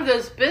 and one of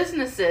those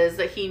businesses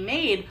that he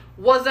made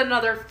was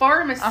another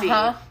pharmacy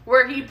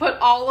where he put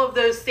all of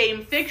those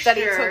same fixtures that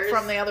he took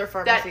from the other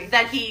pharmacy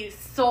that he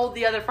sold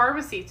the other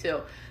pharmacy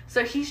to.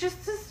 So he's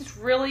just this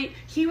really,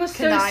 he was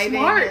conniving so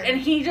smart, and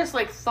he just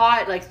like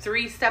thought like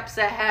 3 steps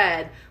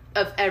ahead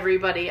of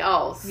everybody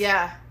else.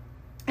 Yeah.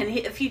 And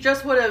if he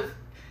just would have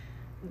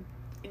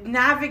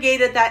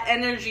navigated that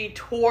energy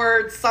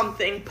towards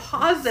something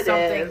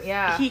positive,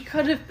 he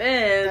could have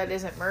been that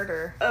isn't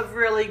murder, a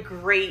really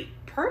great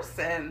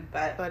person.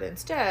 But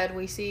instead,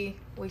 we see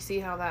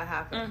how that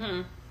happened.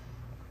 Mm-hmm.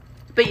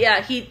 But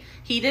yeah, he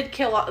did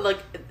kill,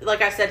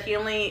 like I said, he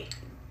only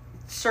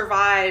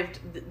survived.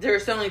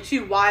 There's only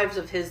 2 wives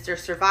of his that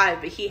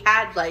survived, but he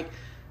had like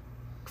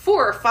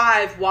 4 or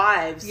 5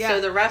 wives. So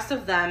the rest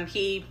of them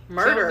he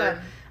murdered.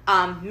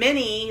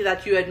 Minnie,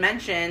 that you had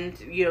mentioned,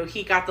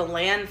 he got the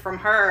land from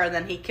her, and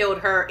then he killed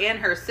her and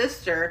her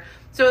sister.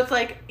 So it's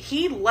like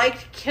he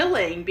liked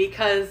killing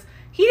because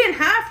he didn't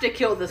have to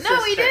kill the sister.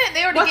 No, he didn't.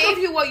 They already gave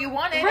you what you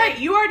wanted. Right,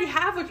 you already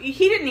have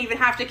he didn't even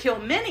have to kill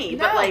Minnie.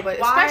 No, but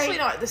why, especially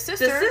not the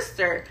sister. The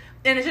sister.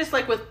 And it's just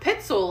like with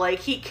Pitzel, like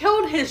he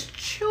killed his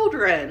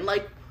children.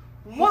 Like,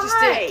 why? Just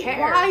didn't care.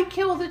 Why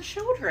kill the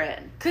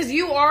children? Because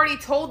you already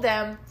told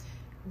them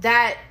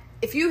that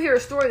if you hear a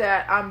story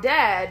that I'm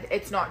dead,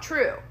 it's not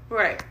true.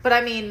 Right. But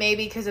I mean,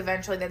 maybe because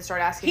eventually they'd start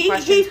asking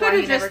questions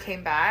why he never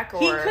came back. Or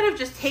he could have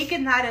just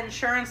taken that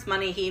insurance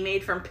money he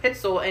made from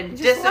Pitzel and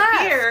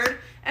disappeared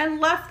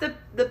and left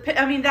the.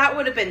 I mean, that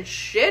would have been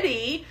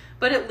shitty,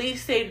 but at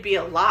least they'd be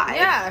alive.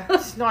 Yeah,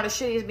 it's not as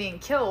shitty as being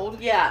killed.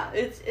 Yeah,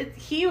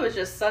 he was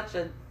just such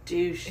a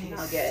douche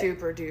nugget.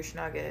 Super douche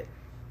nugget.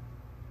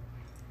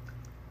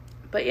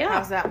 But yeah.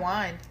 How's that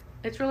wine?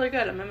 It's really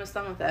good. I'm almost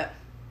done with it.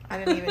 I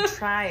didn't even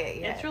try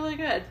it yet. It's really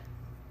good.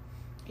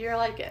 You'll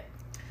like it.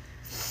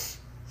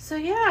 So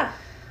yeah.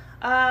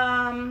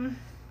 I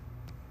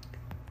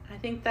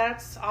think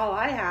that's all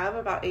I have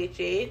about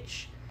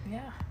HH.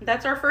 Yeah.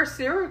 That's our first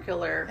serial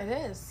killer. It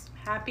is.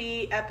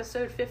 Happy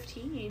episode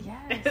 15.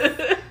 Yes.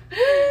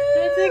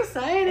 It's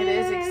exciting. It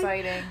is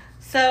exciting.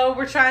 So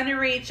we're trying to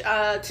reach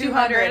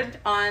 200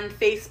 on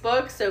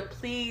Facebook. So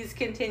please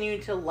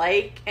continue to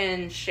like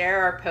and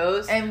share our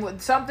posts. And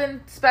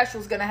something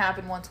special is going to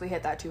happen once we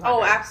hit that 200.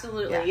 Oh,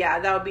 absolutely. Yeah,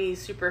 that would be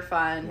super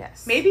fun.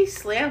 Yes. Maybe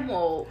Slam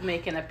will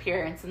make an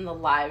appearance in the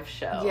live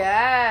show.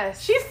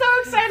 Yes. She's so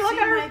excited. Look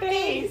at her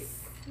face.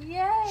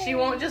 Yay. She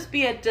won't just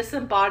be a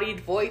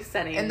disembodied voice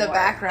anymore. In the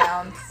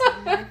background.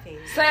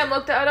 Sam,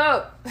 look that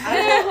up.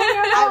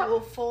 I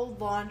will fold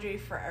laundry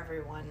for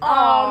everyone.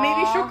 Oh,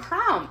 maybe she'll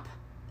crump.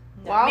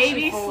 While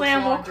maybe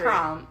Slam will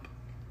crump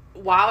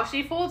while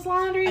she folds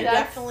laundry. I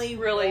That's definitely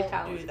really won't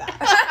talented. do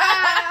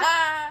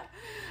that.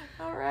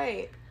 All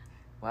right.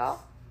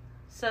 Well,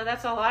 so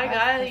that's all I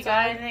got. You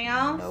got anything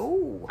else?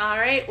 No. All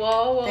right.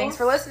 Well, thanks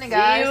for listening,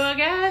 guys. See you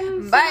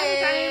again.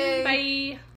 Bye. Bye.